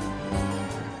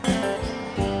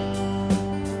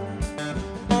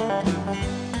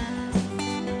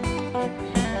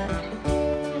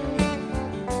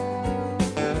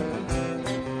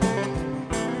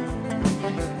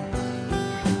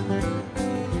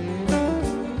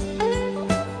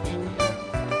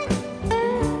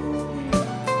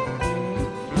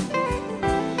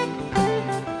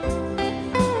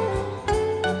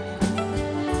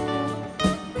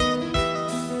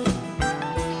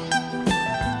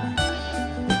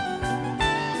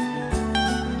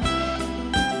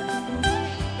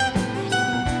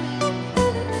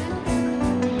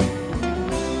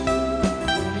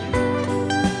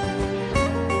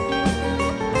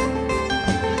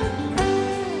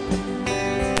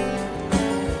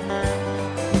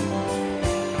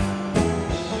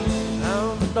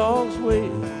 Dogs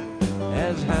wail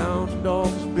as hound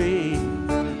dogs bay,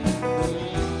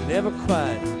 never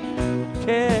quite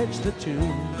catch the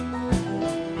tune.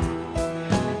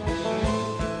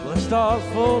 When stars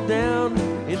fall down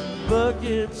in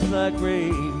buckets like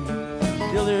rain,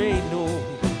 till there ain't no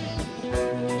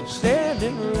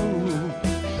standing room.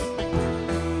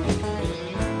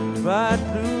 Ride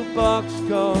blue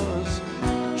boxcars,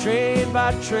 train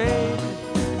by train,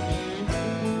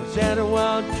 sad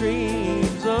wild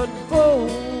dreams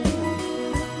unfold.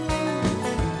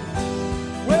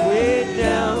 Way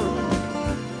down,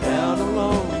 down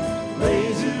along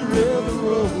lazy river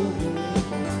road.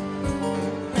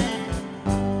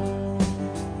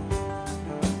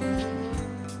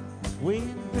 Wing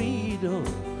freedom,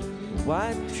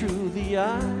 white through the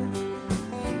eye,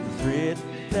 the thread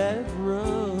that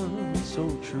runs so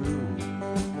true.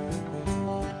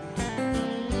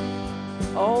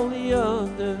 All the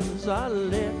others I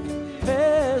let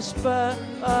pass by,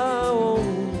 I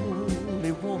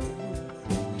only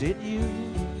wanted you.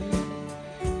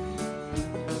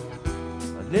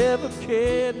 I never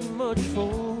cared much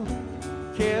for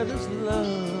careless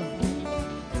love.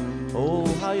 Oh,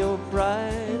 how your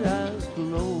bright eyes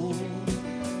glow.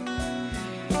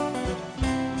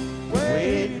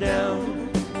 Way down,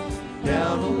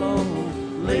 down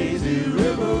along lazy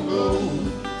river road.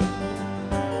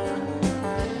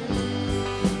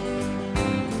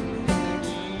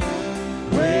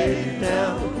 Way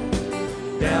down,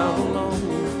 down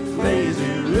along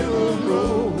lazy river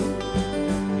road.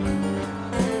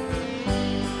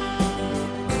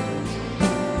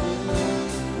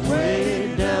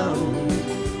 Way down,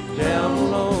 down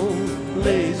along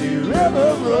lazy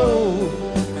river road.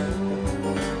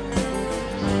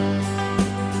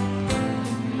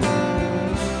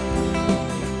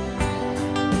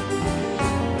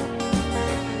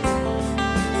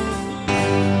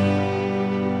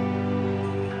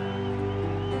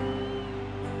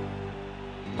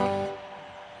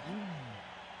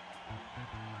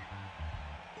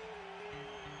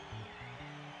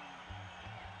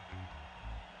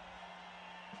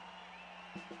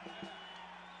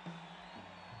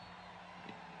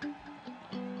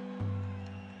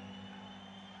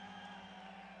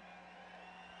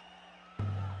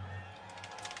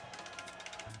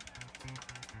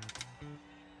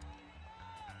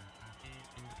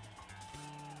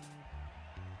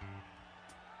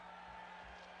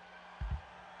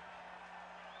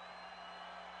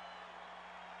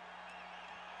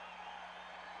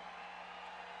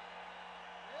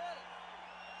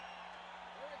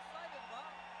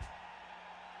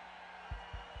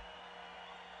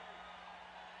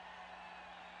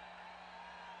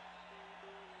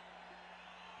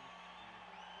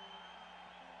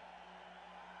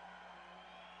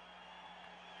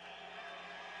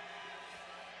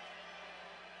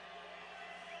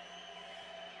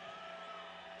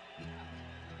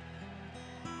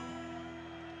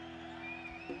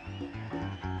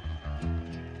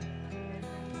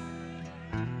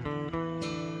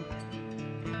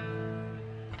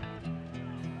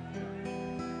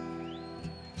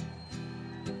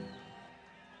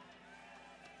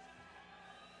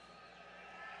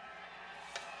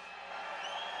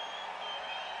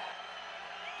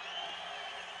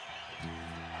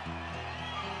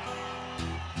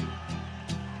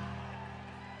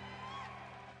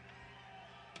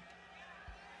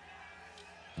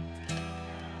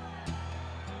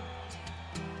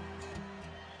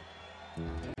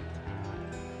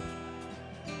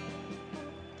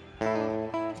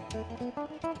 Well,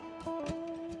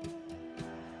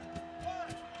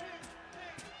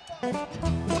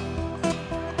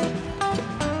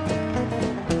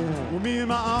 me and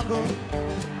my uncle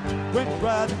went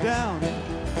riding down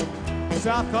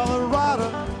South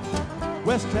Colorado,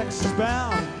 West Texas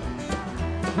bound.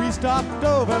 We stopped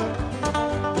over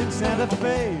in Santa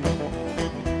Fe,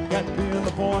 got to be in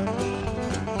the point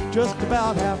just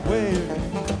about halfway.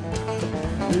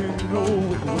 You know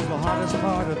it was the hottest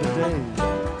part of the day.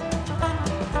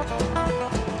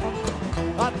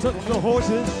 I took the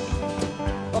horses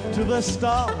up to the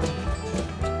stall,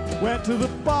 went to the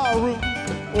bar room,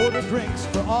 ordered drinks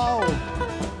for all.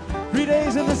 3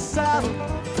 days in the saddle,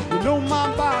 you know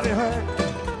my body hurt.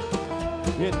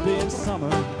 It being summer,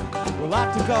 well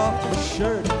I took off my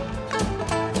shirt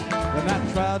and I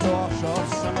tried to wash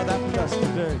off some of that dusty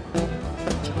dirt.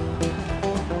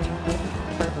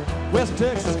 West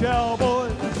Texas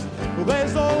cowboys, well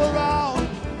they's all around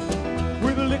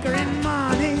with liquor and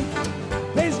money,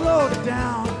 they's loaded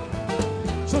down.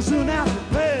 So soon after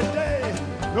payday,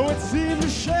 though it seemed a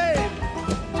shame,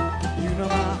 you know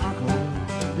my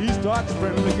uncle, he starts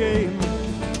running the game.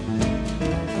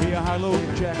 Be a high-low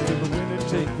jacket and the winner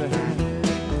take the hand.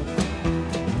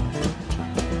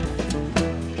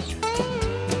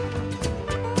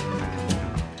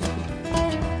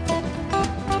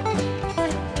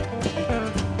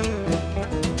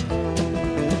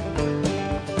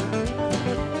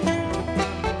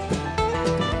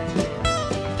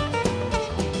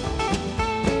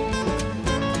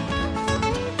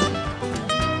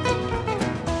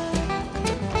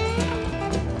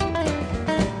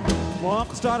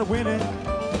 Started winning,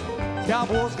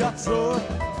 cowboys got sore.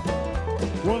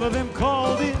 One of them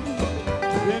called in,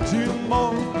 then two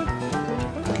more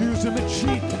accused him of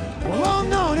cheating. Well, oh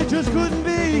no, it just couldn't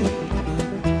be.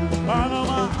 I know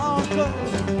my uncle,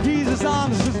 he's as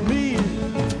honest as me,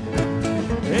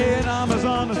 and I'm as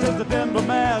honest as the Denver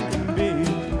man can be.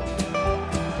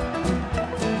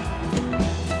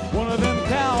 One of them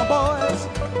cowboys,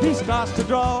 he starts to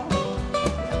draw.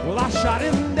 Well, I shot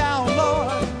him down,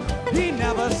 Lord, he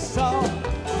never saw.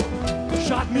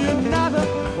 Shot me another,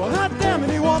 well, hot damn it,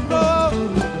 he won't blow.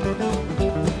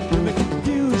 In the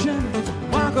confusion,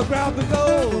 Michael grabbed the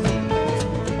gold,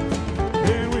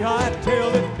 and we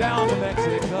hightailed it down to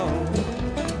Mexico.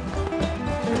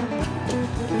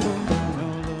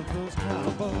 Now love those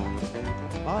cowboys,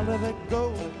 I'll let it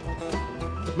go.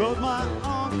 Love my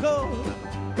uncle,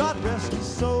 God rest his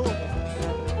soul.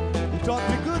 He taught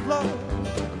me good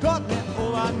love, taught me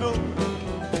all I know.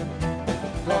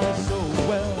 Taught me so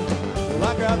well,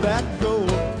 I grabbed that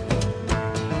gold,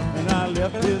 and I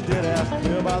left his dead ass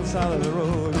here by the side of the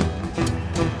road.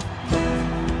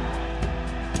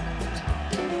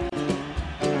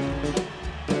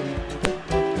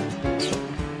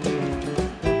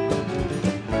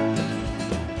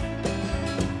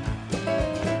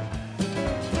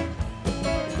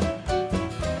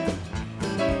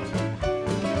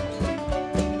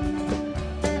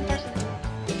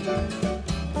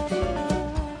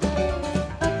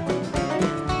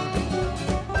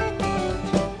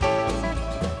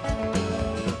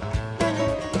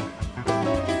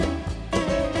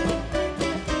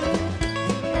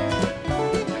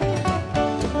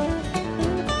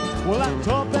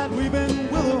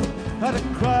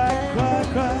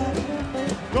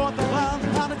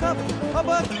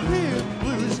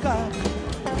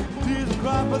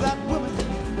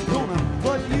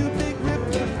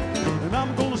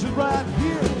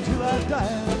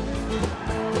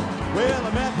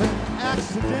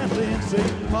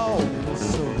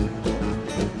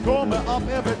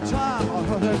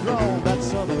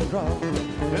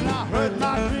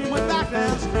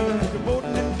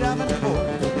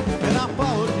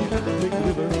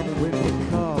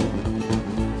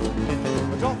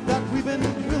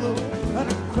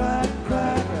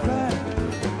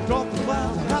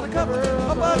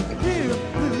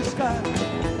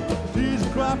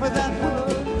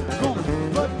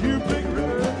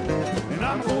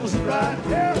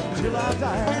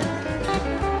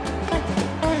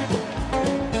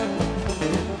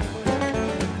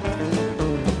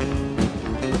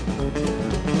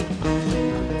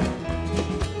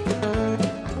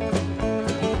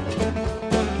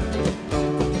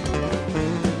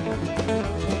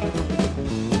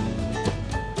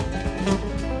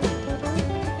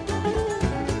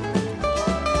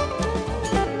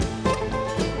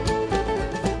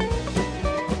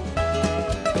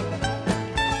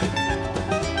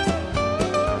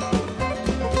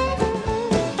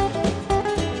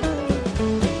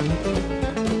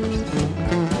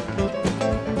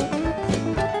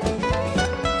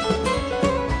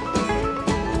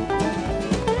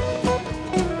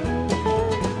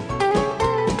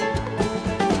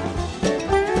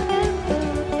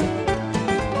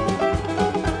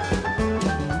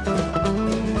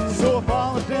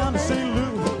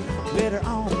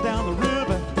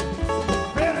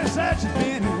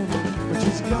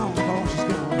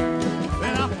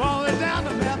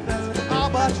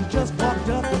 but she just walked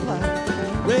up the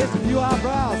line, raised a few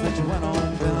eyebrows, and she went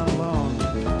on down along.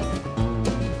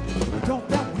 Don't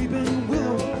that weeping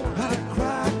willow had to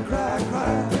cry, cry,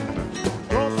 cry.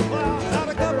 Cross the clouds had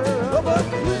to cover up a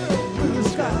clear blue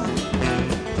sky.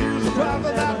 Tears cry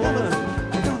for that woman,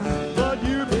 I'm gonna flood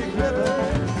you, big river,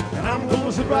 and I'm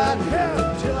gonna sit right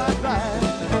here till I die.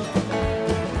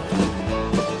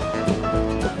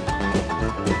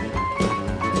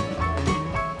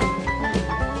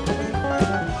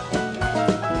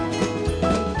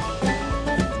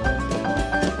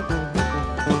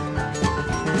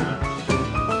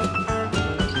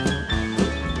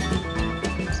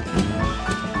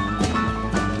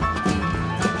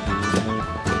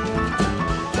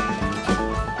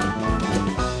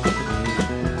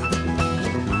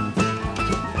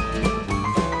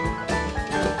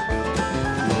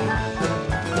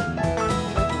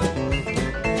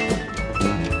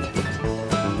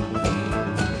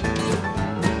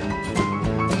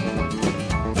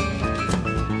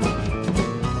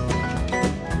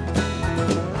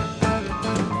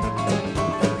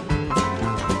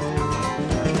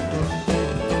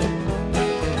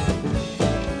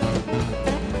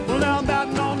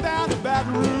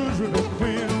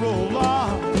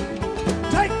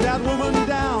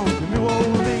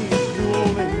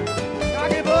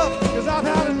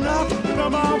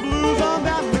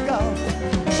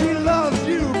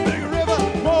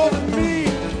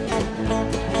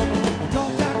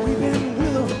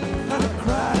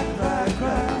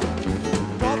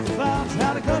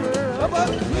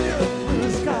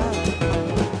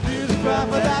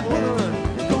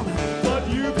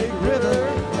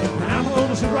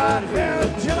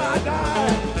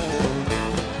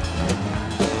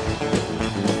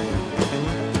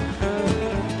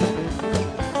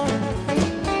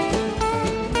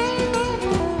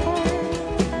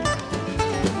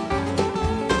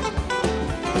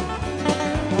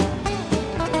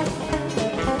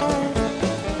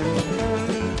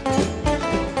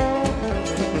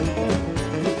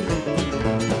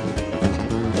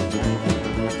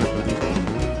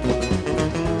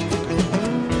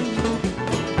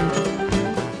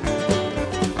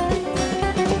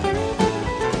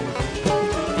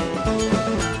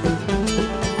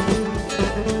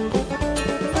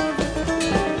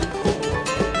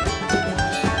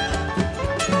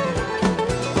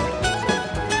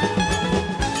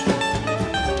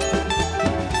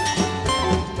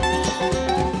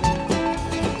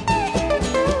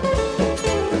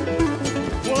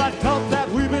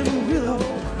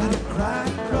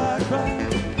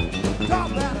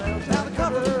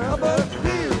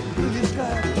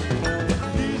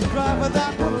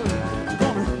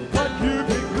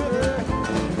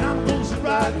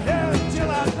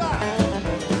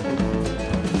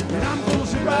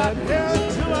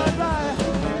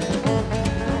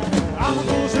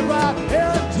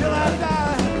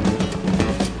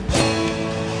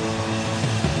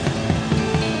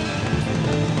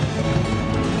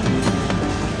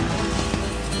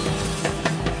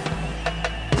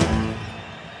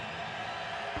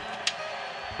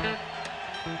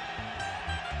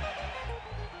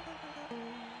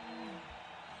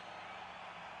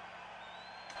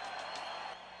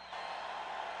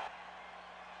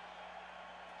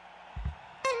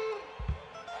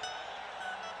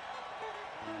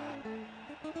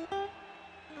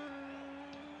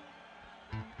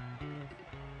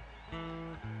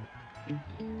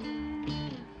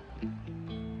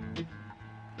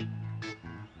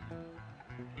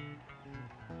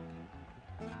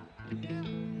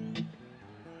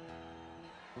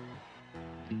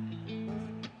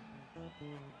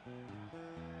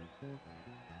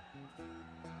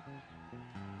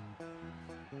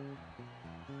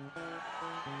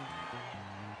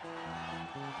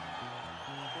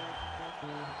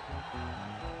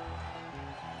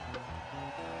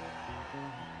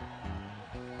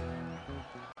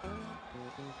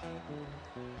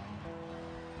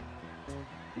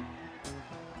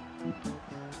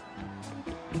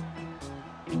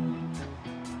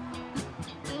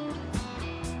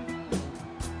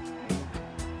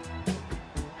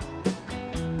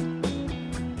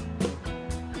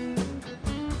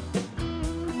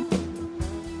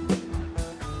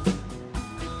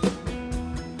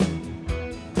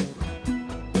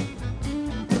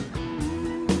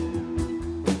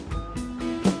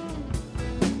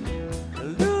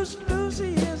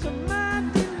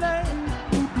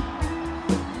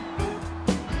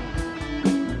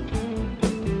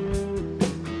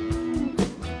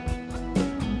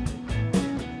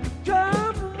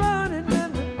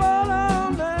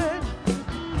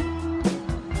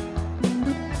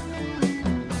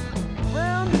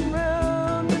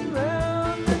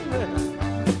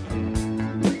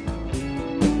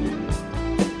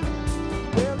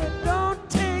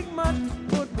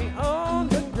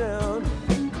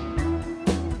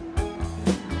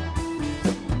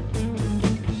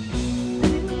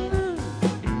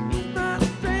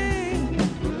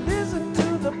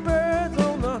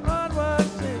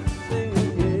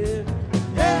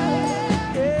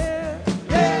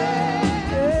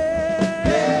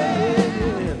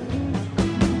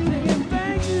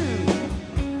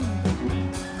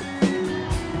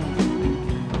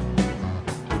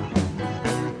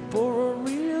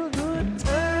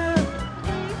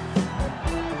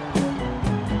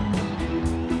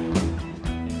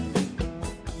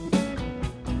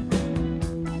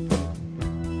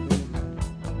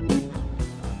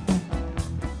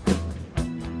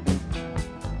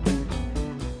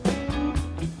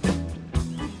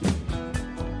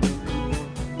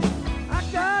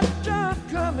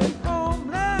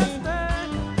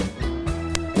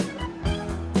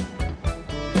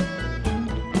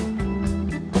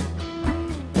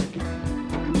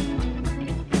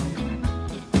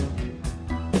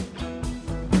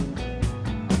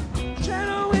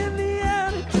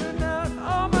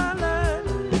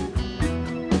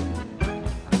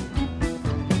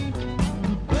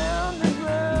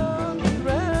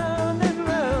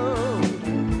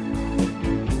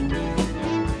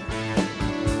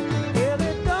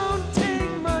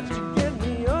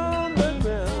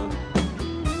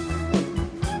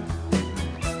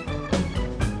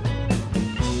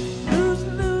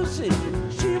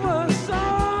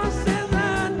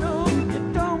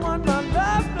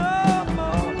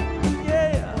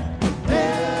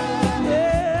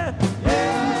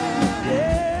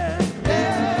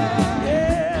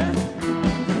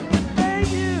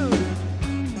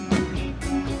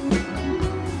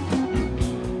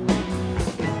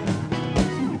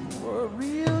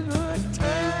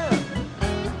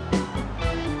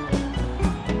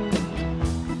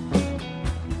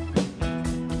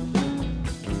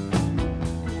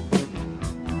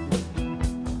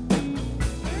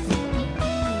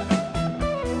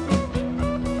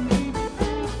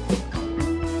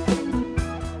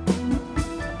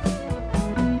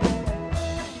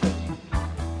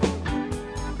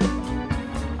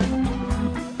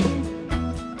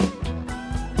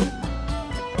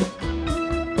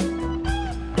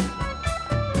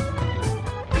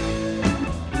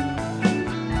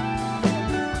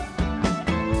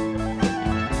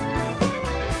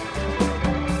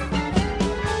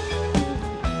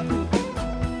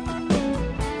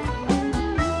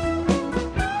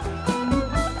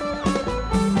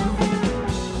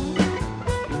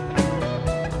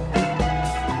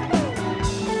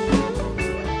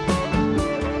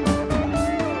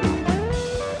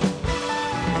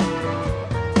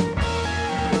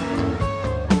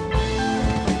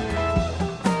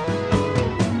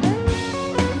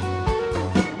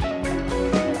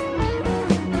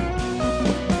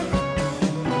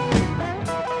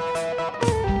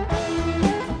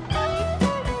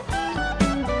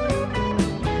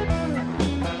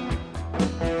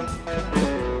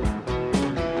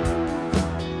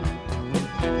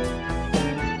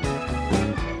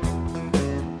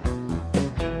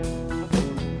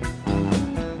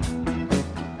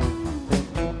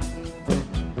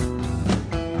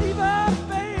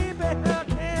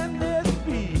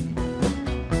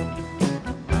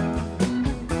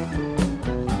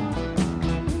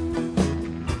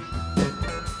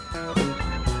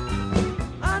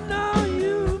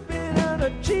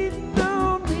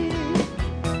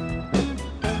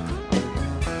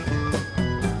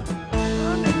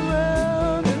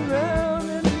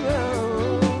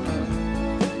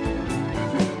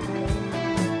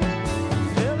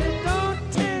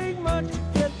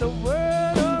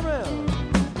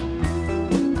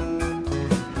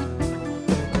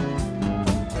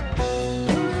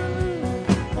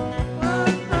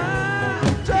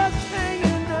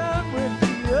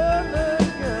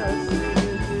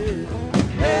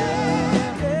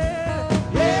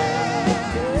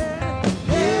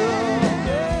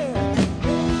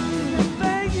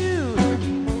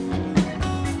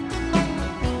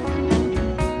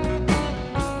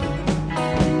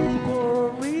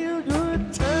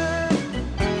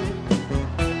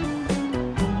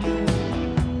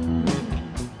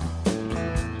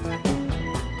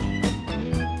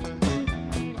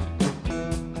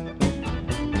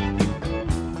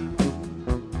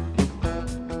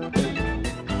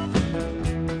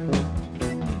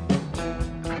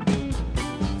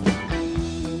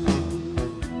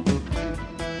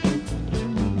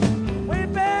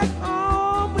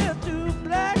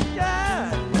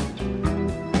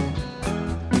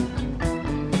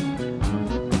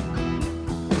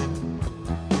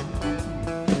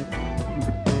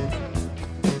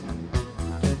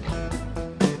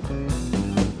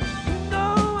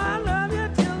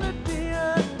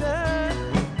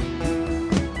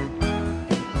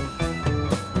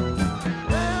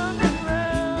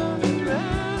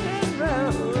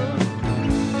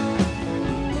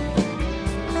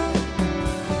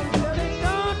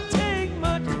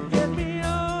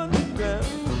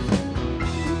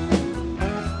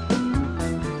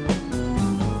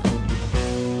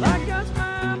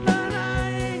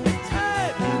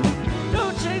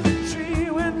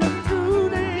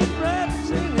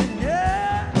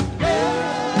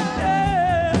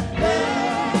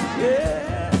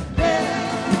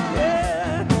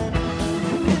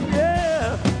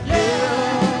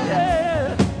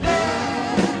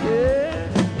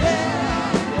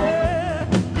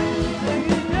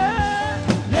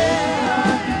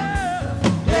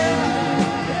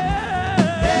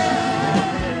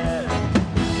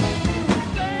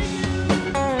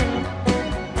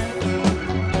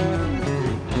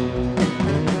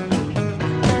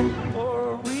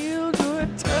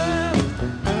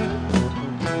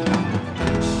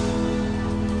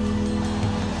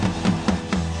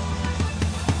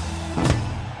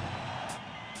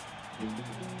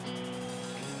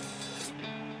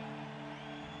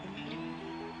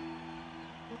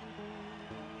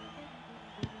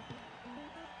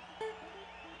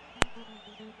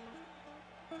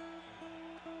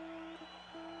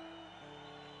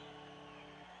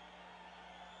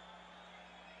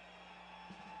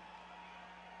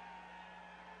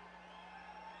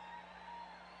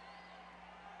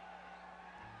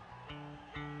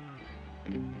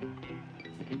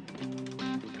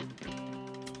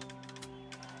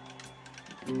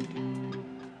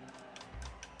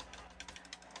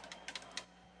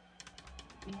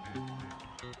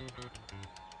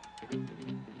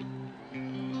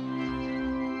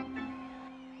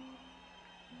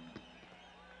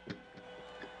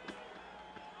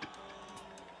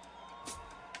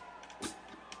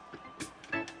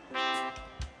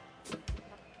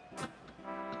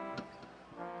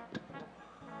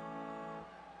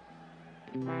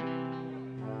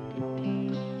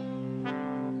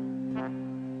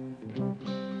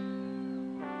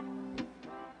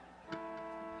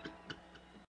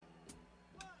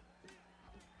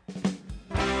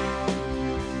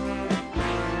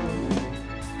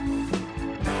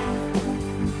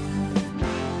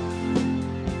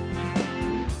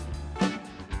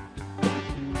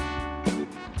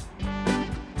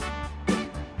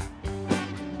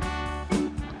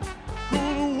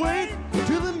 Gonna wait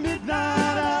till the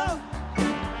midnight hour.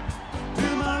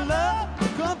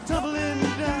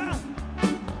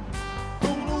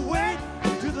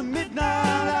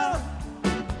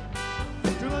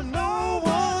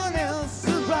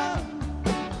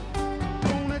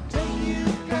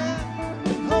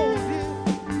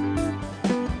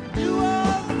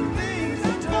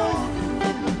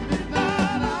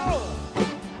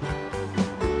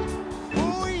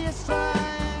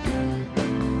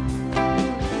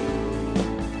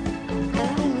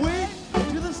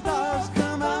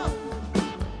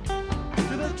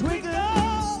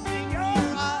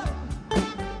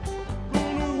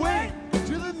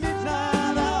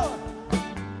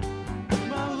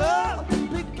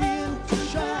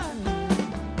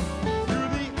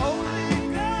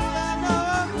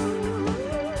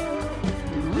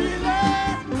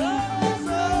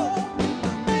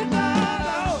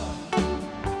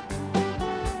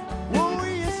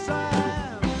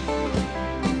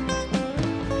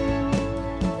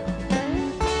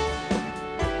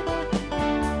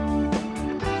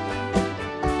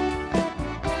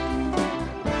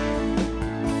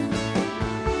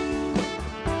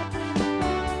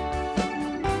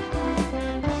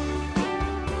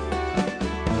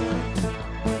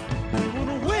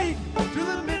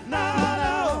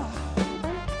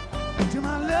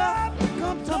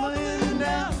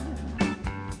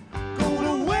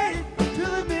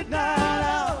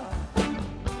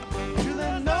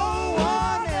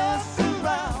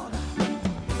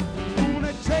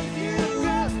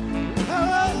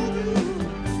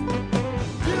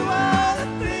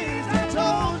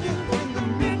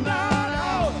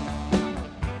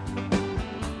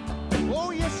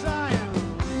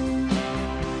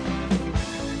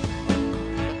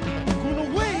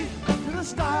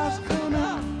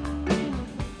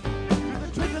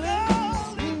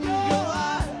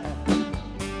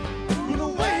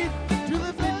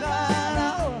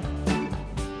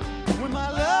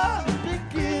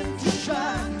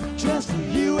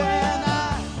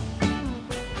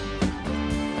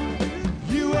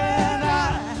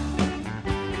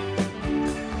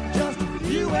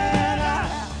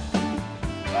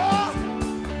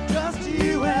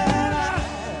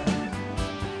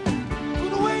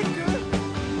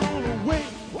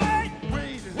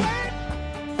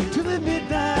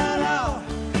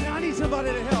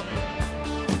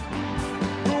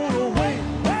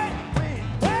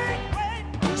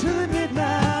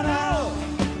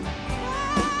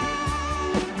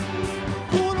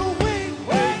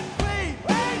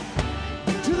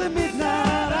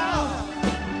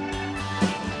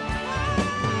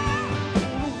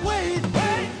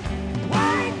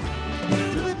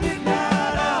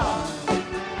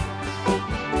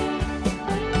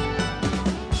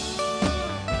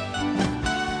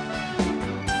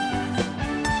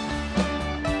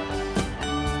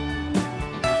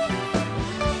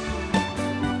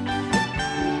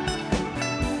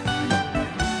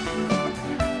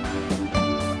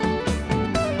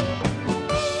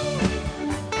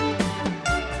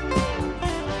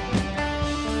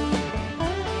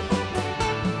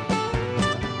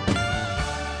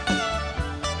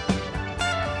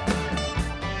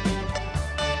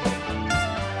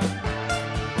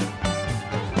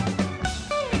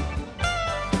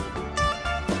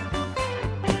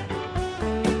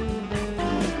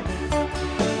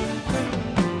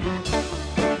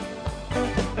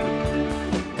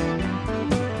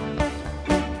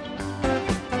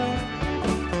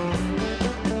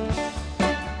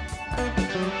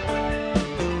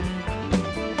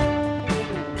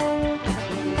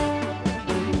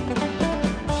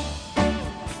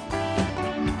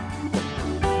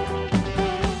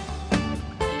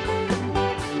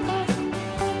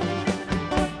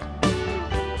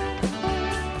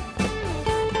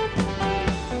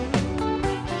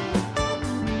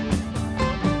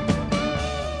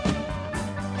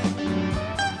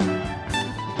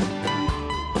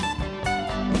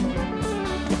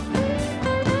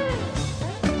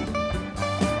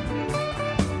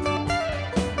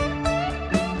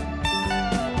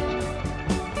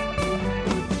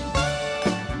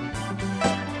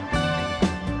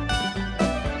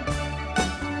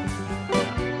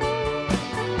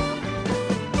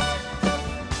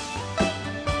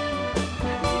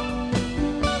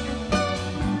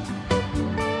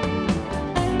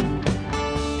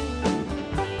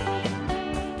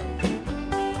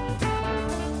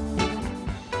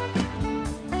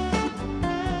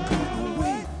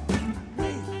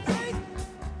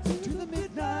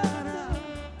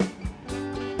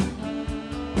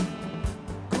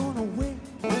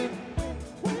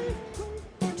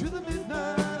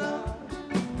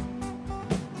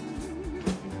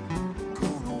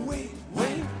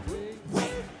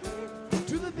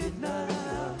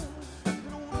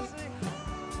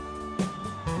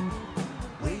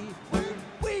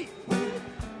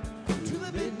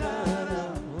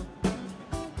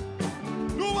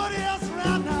 Nobody else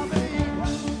around now,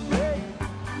 baby.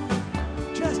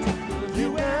 Just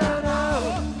you and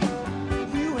I.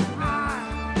 You and I.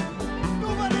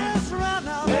 Nobody else around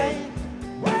now, baby.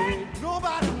 Nobody,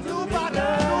 nobody, nobody,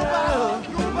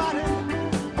 nobody,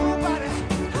 nobody.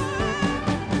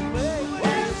 Nobody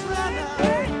else around now.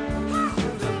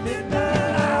 Till the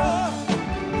midnight hour.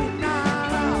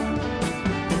 Midnight hour.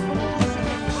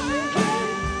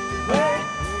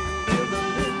 Till the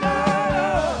midnight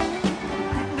hour.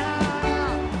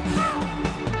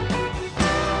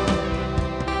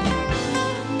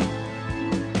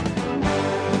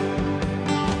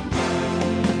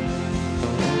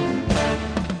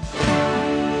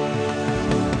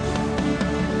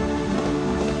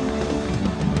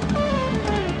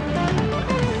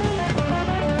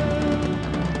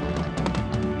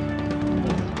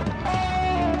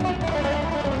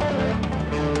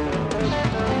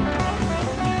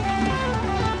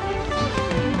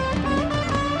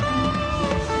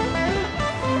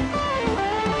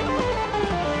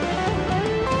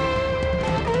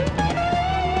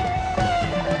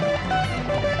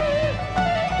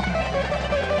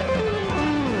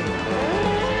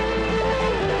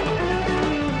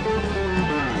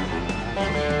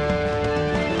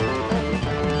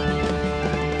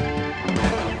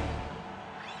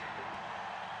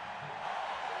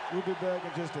 We'll be back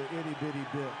in just a itty bitty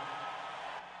bit.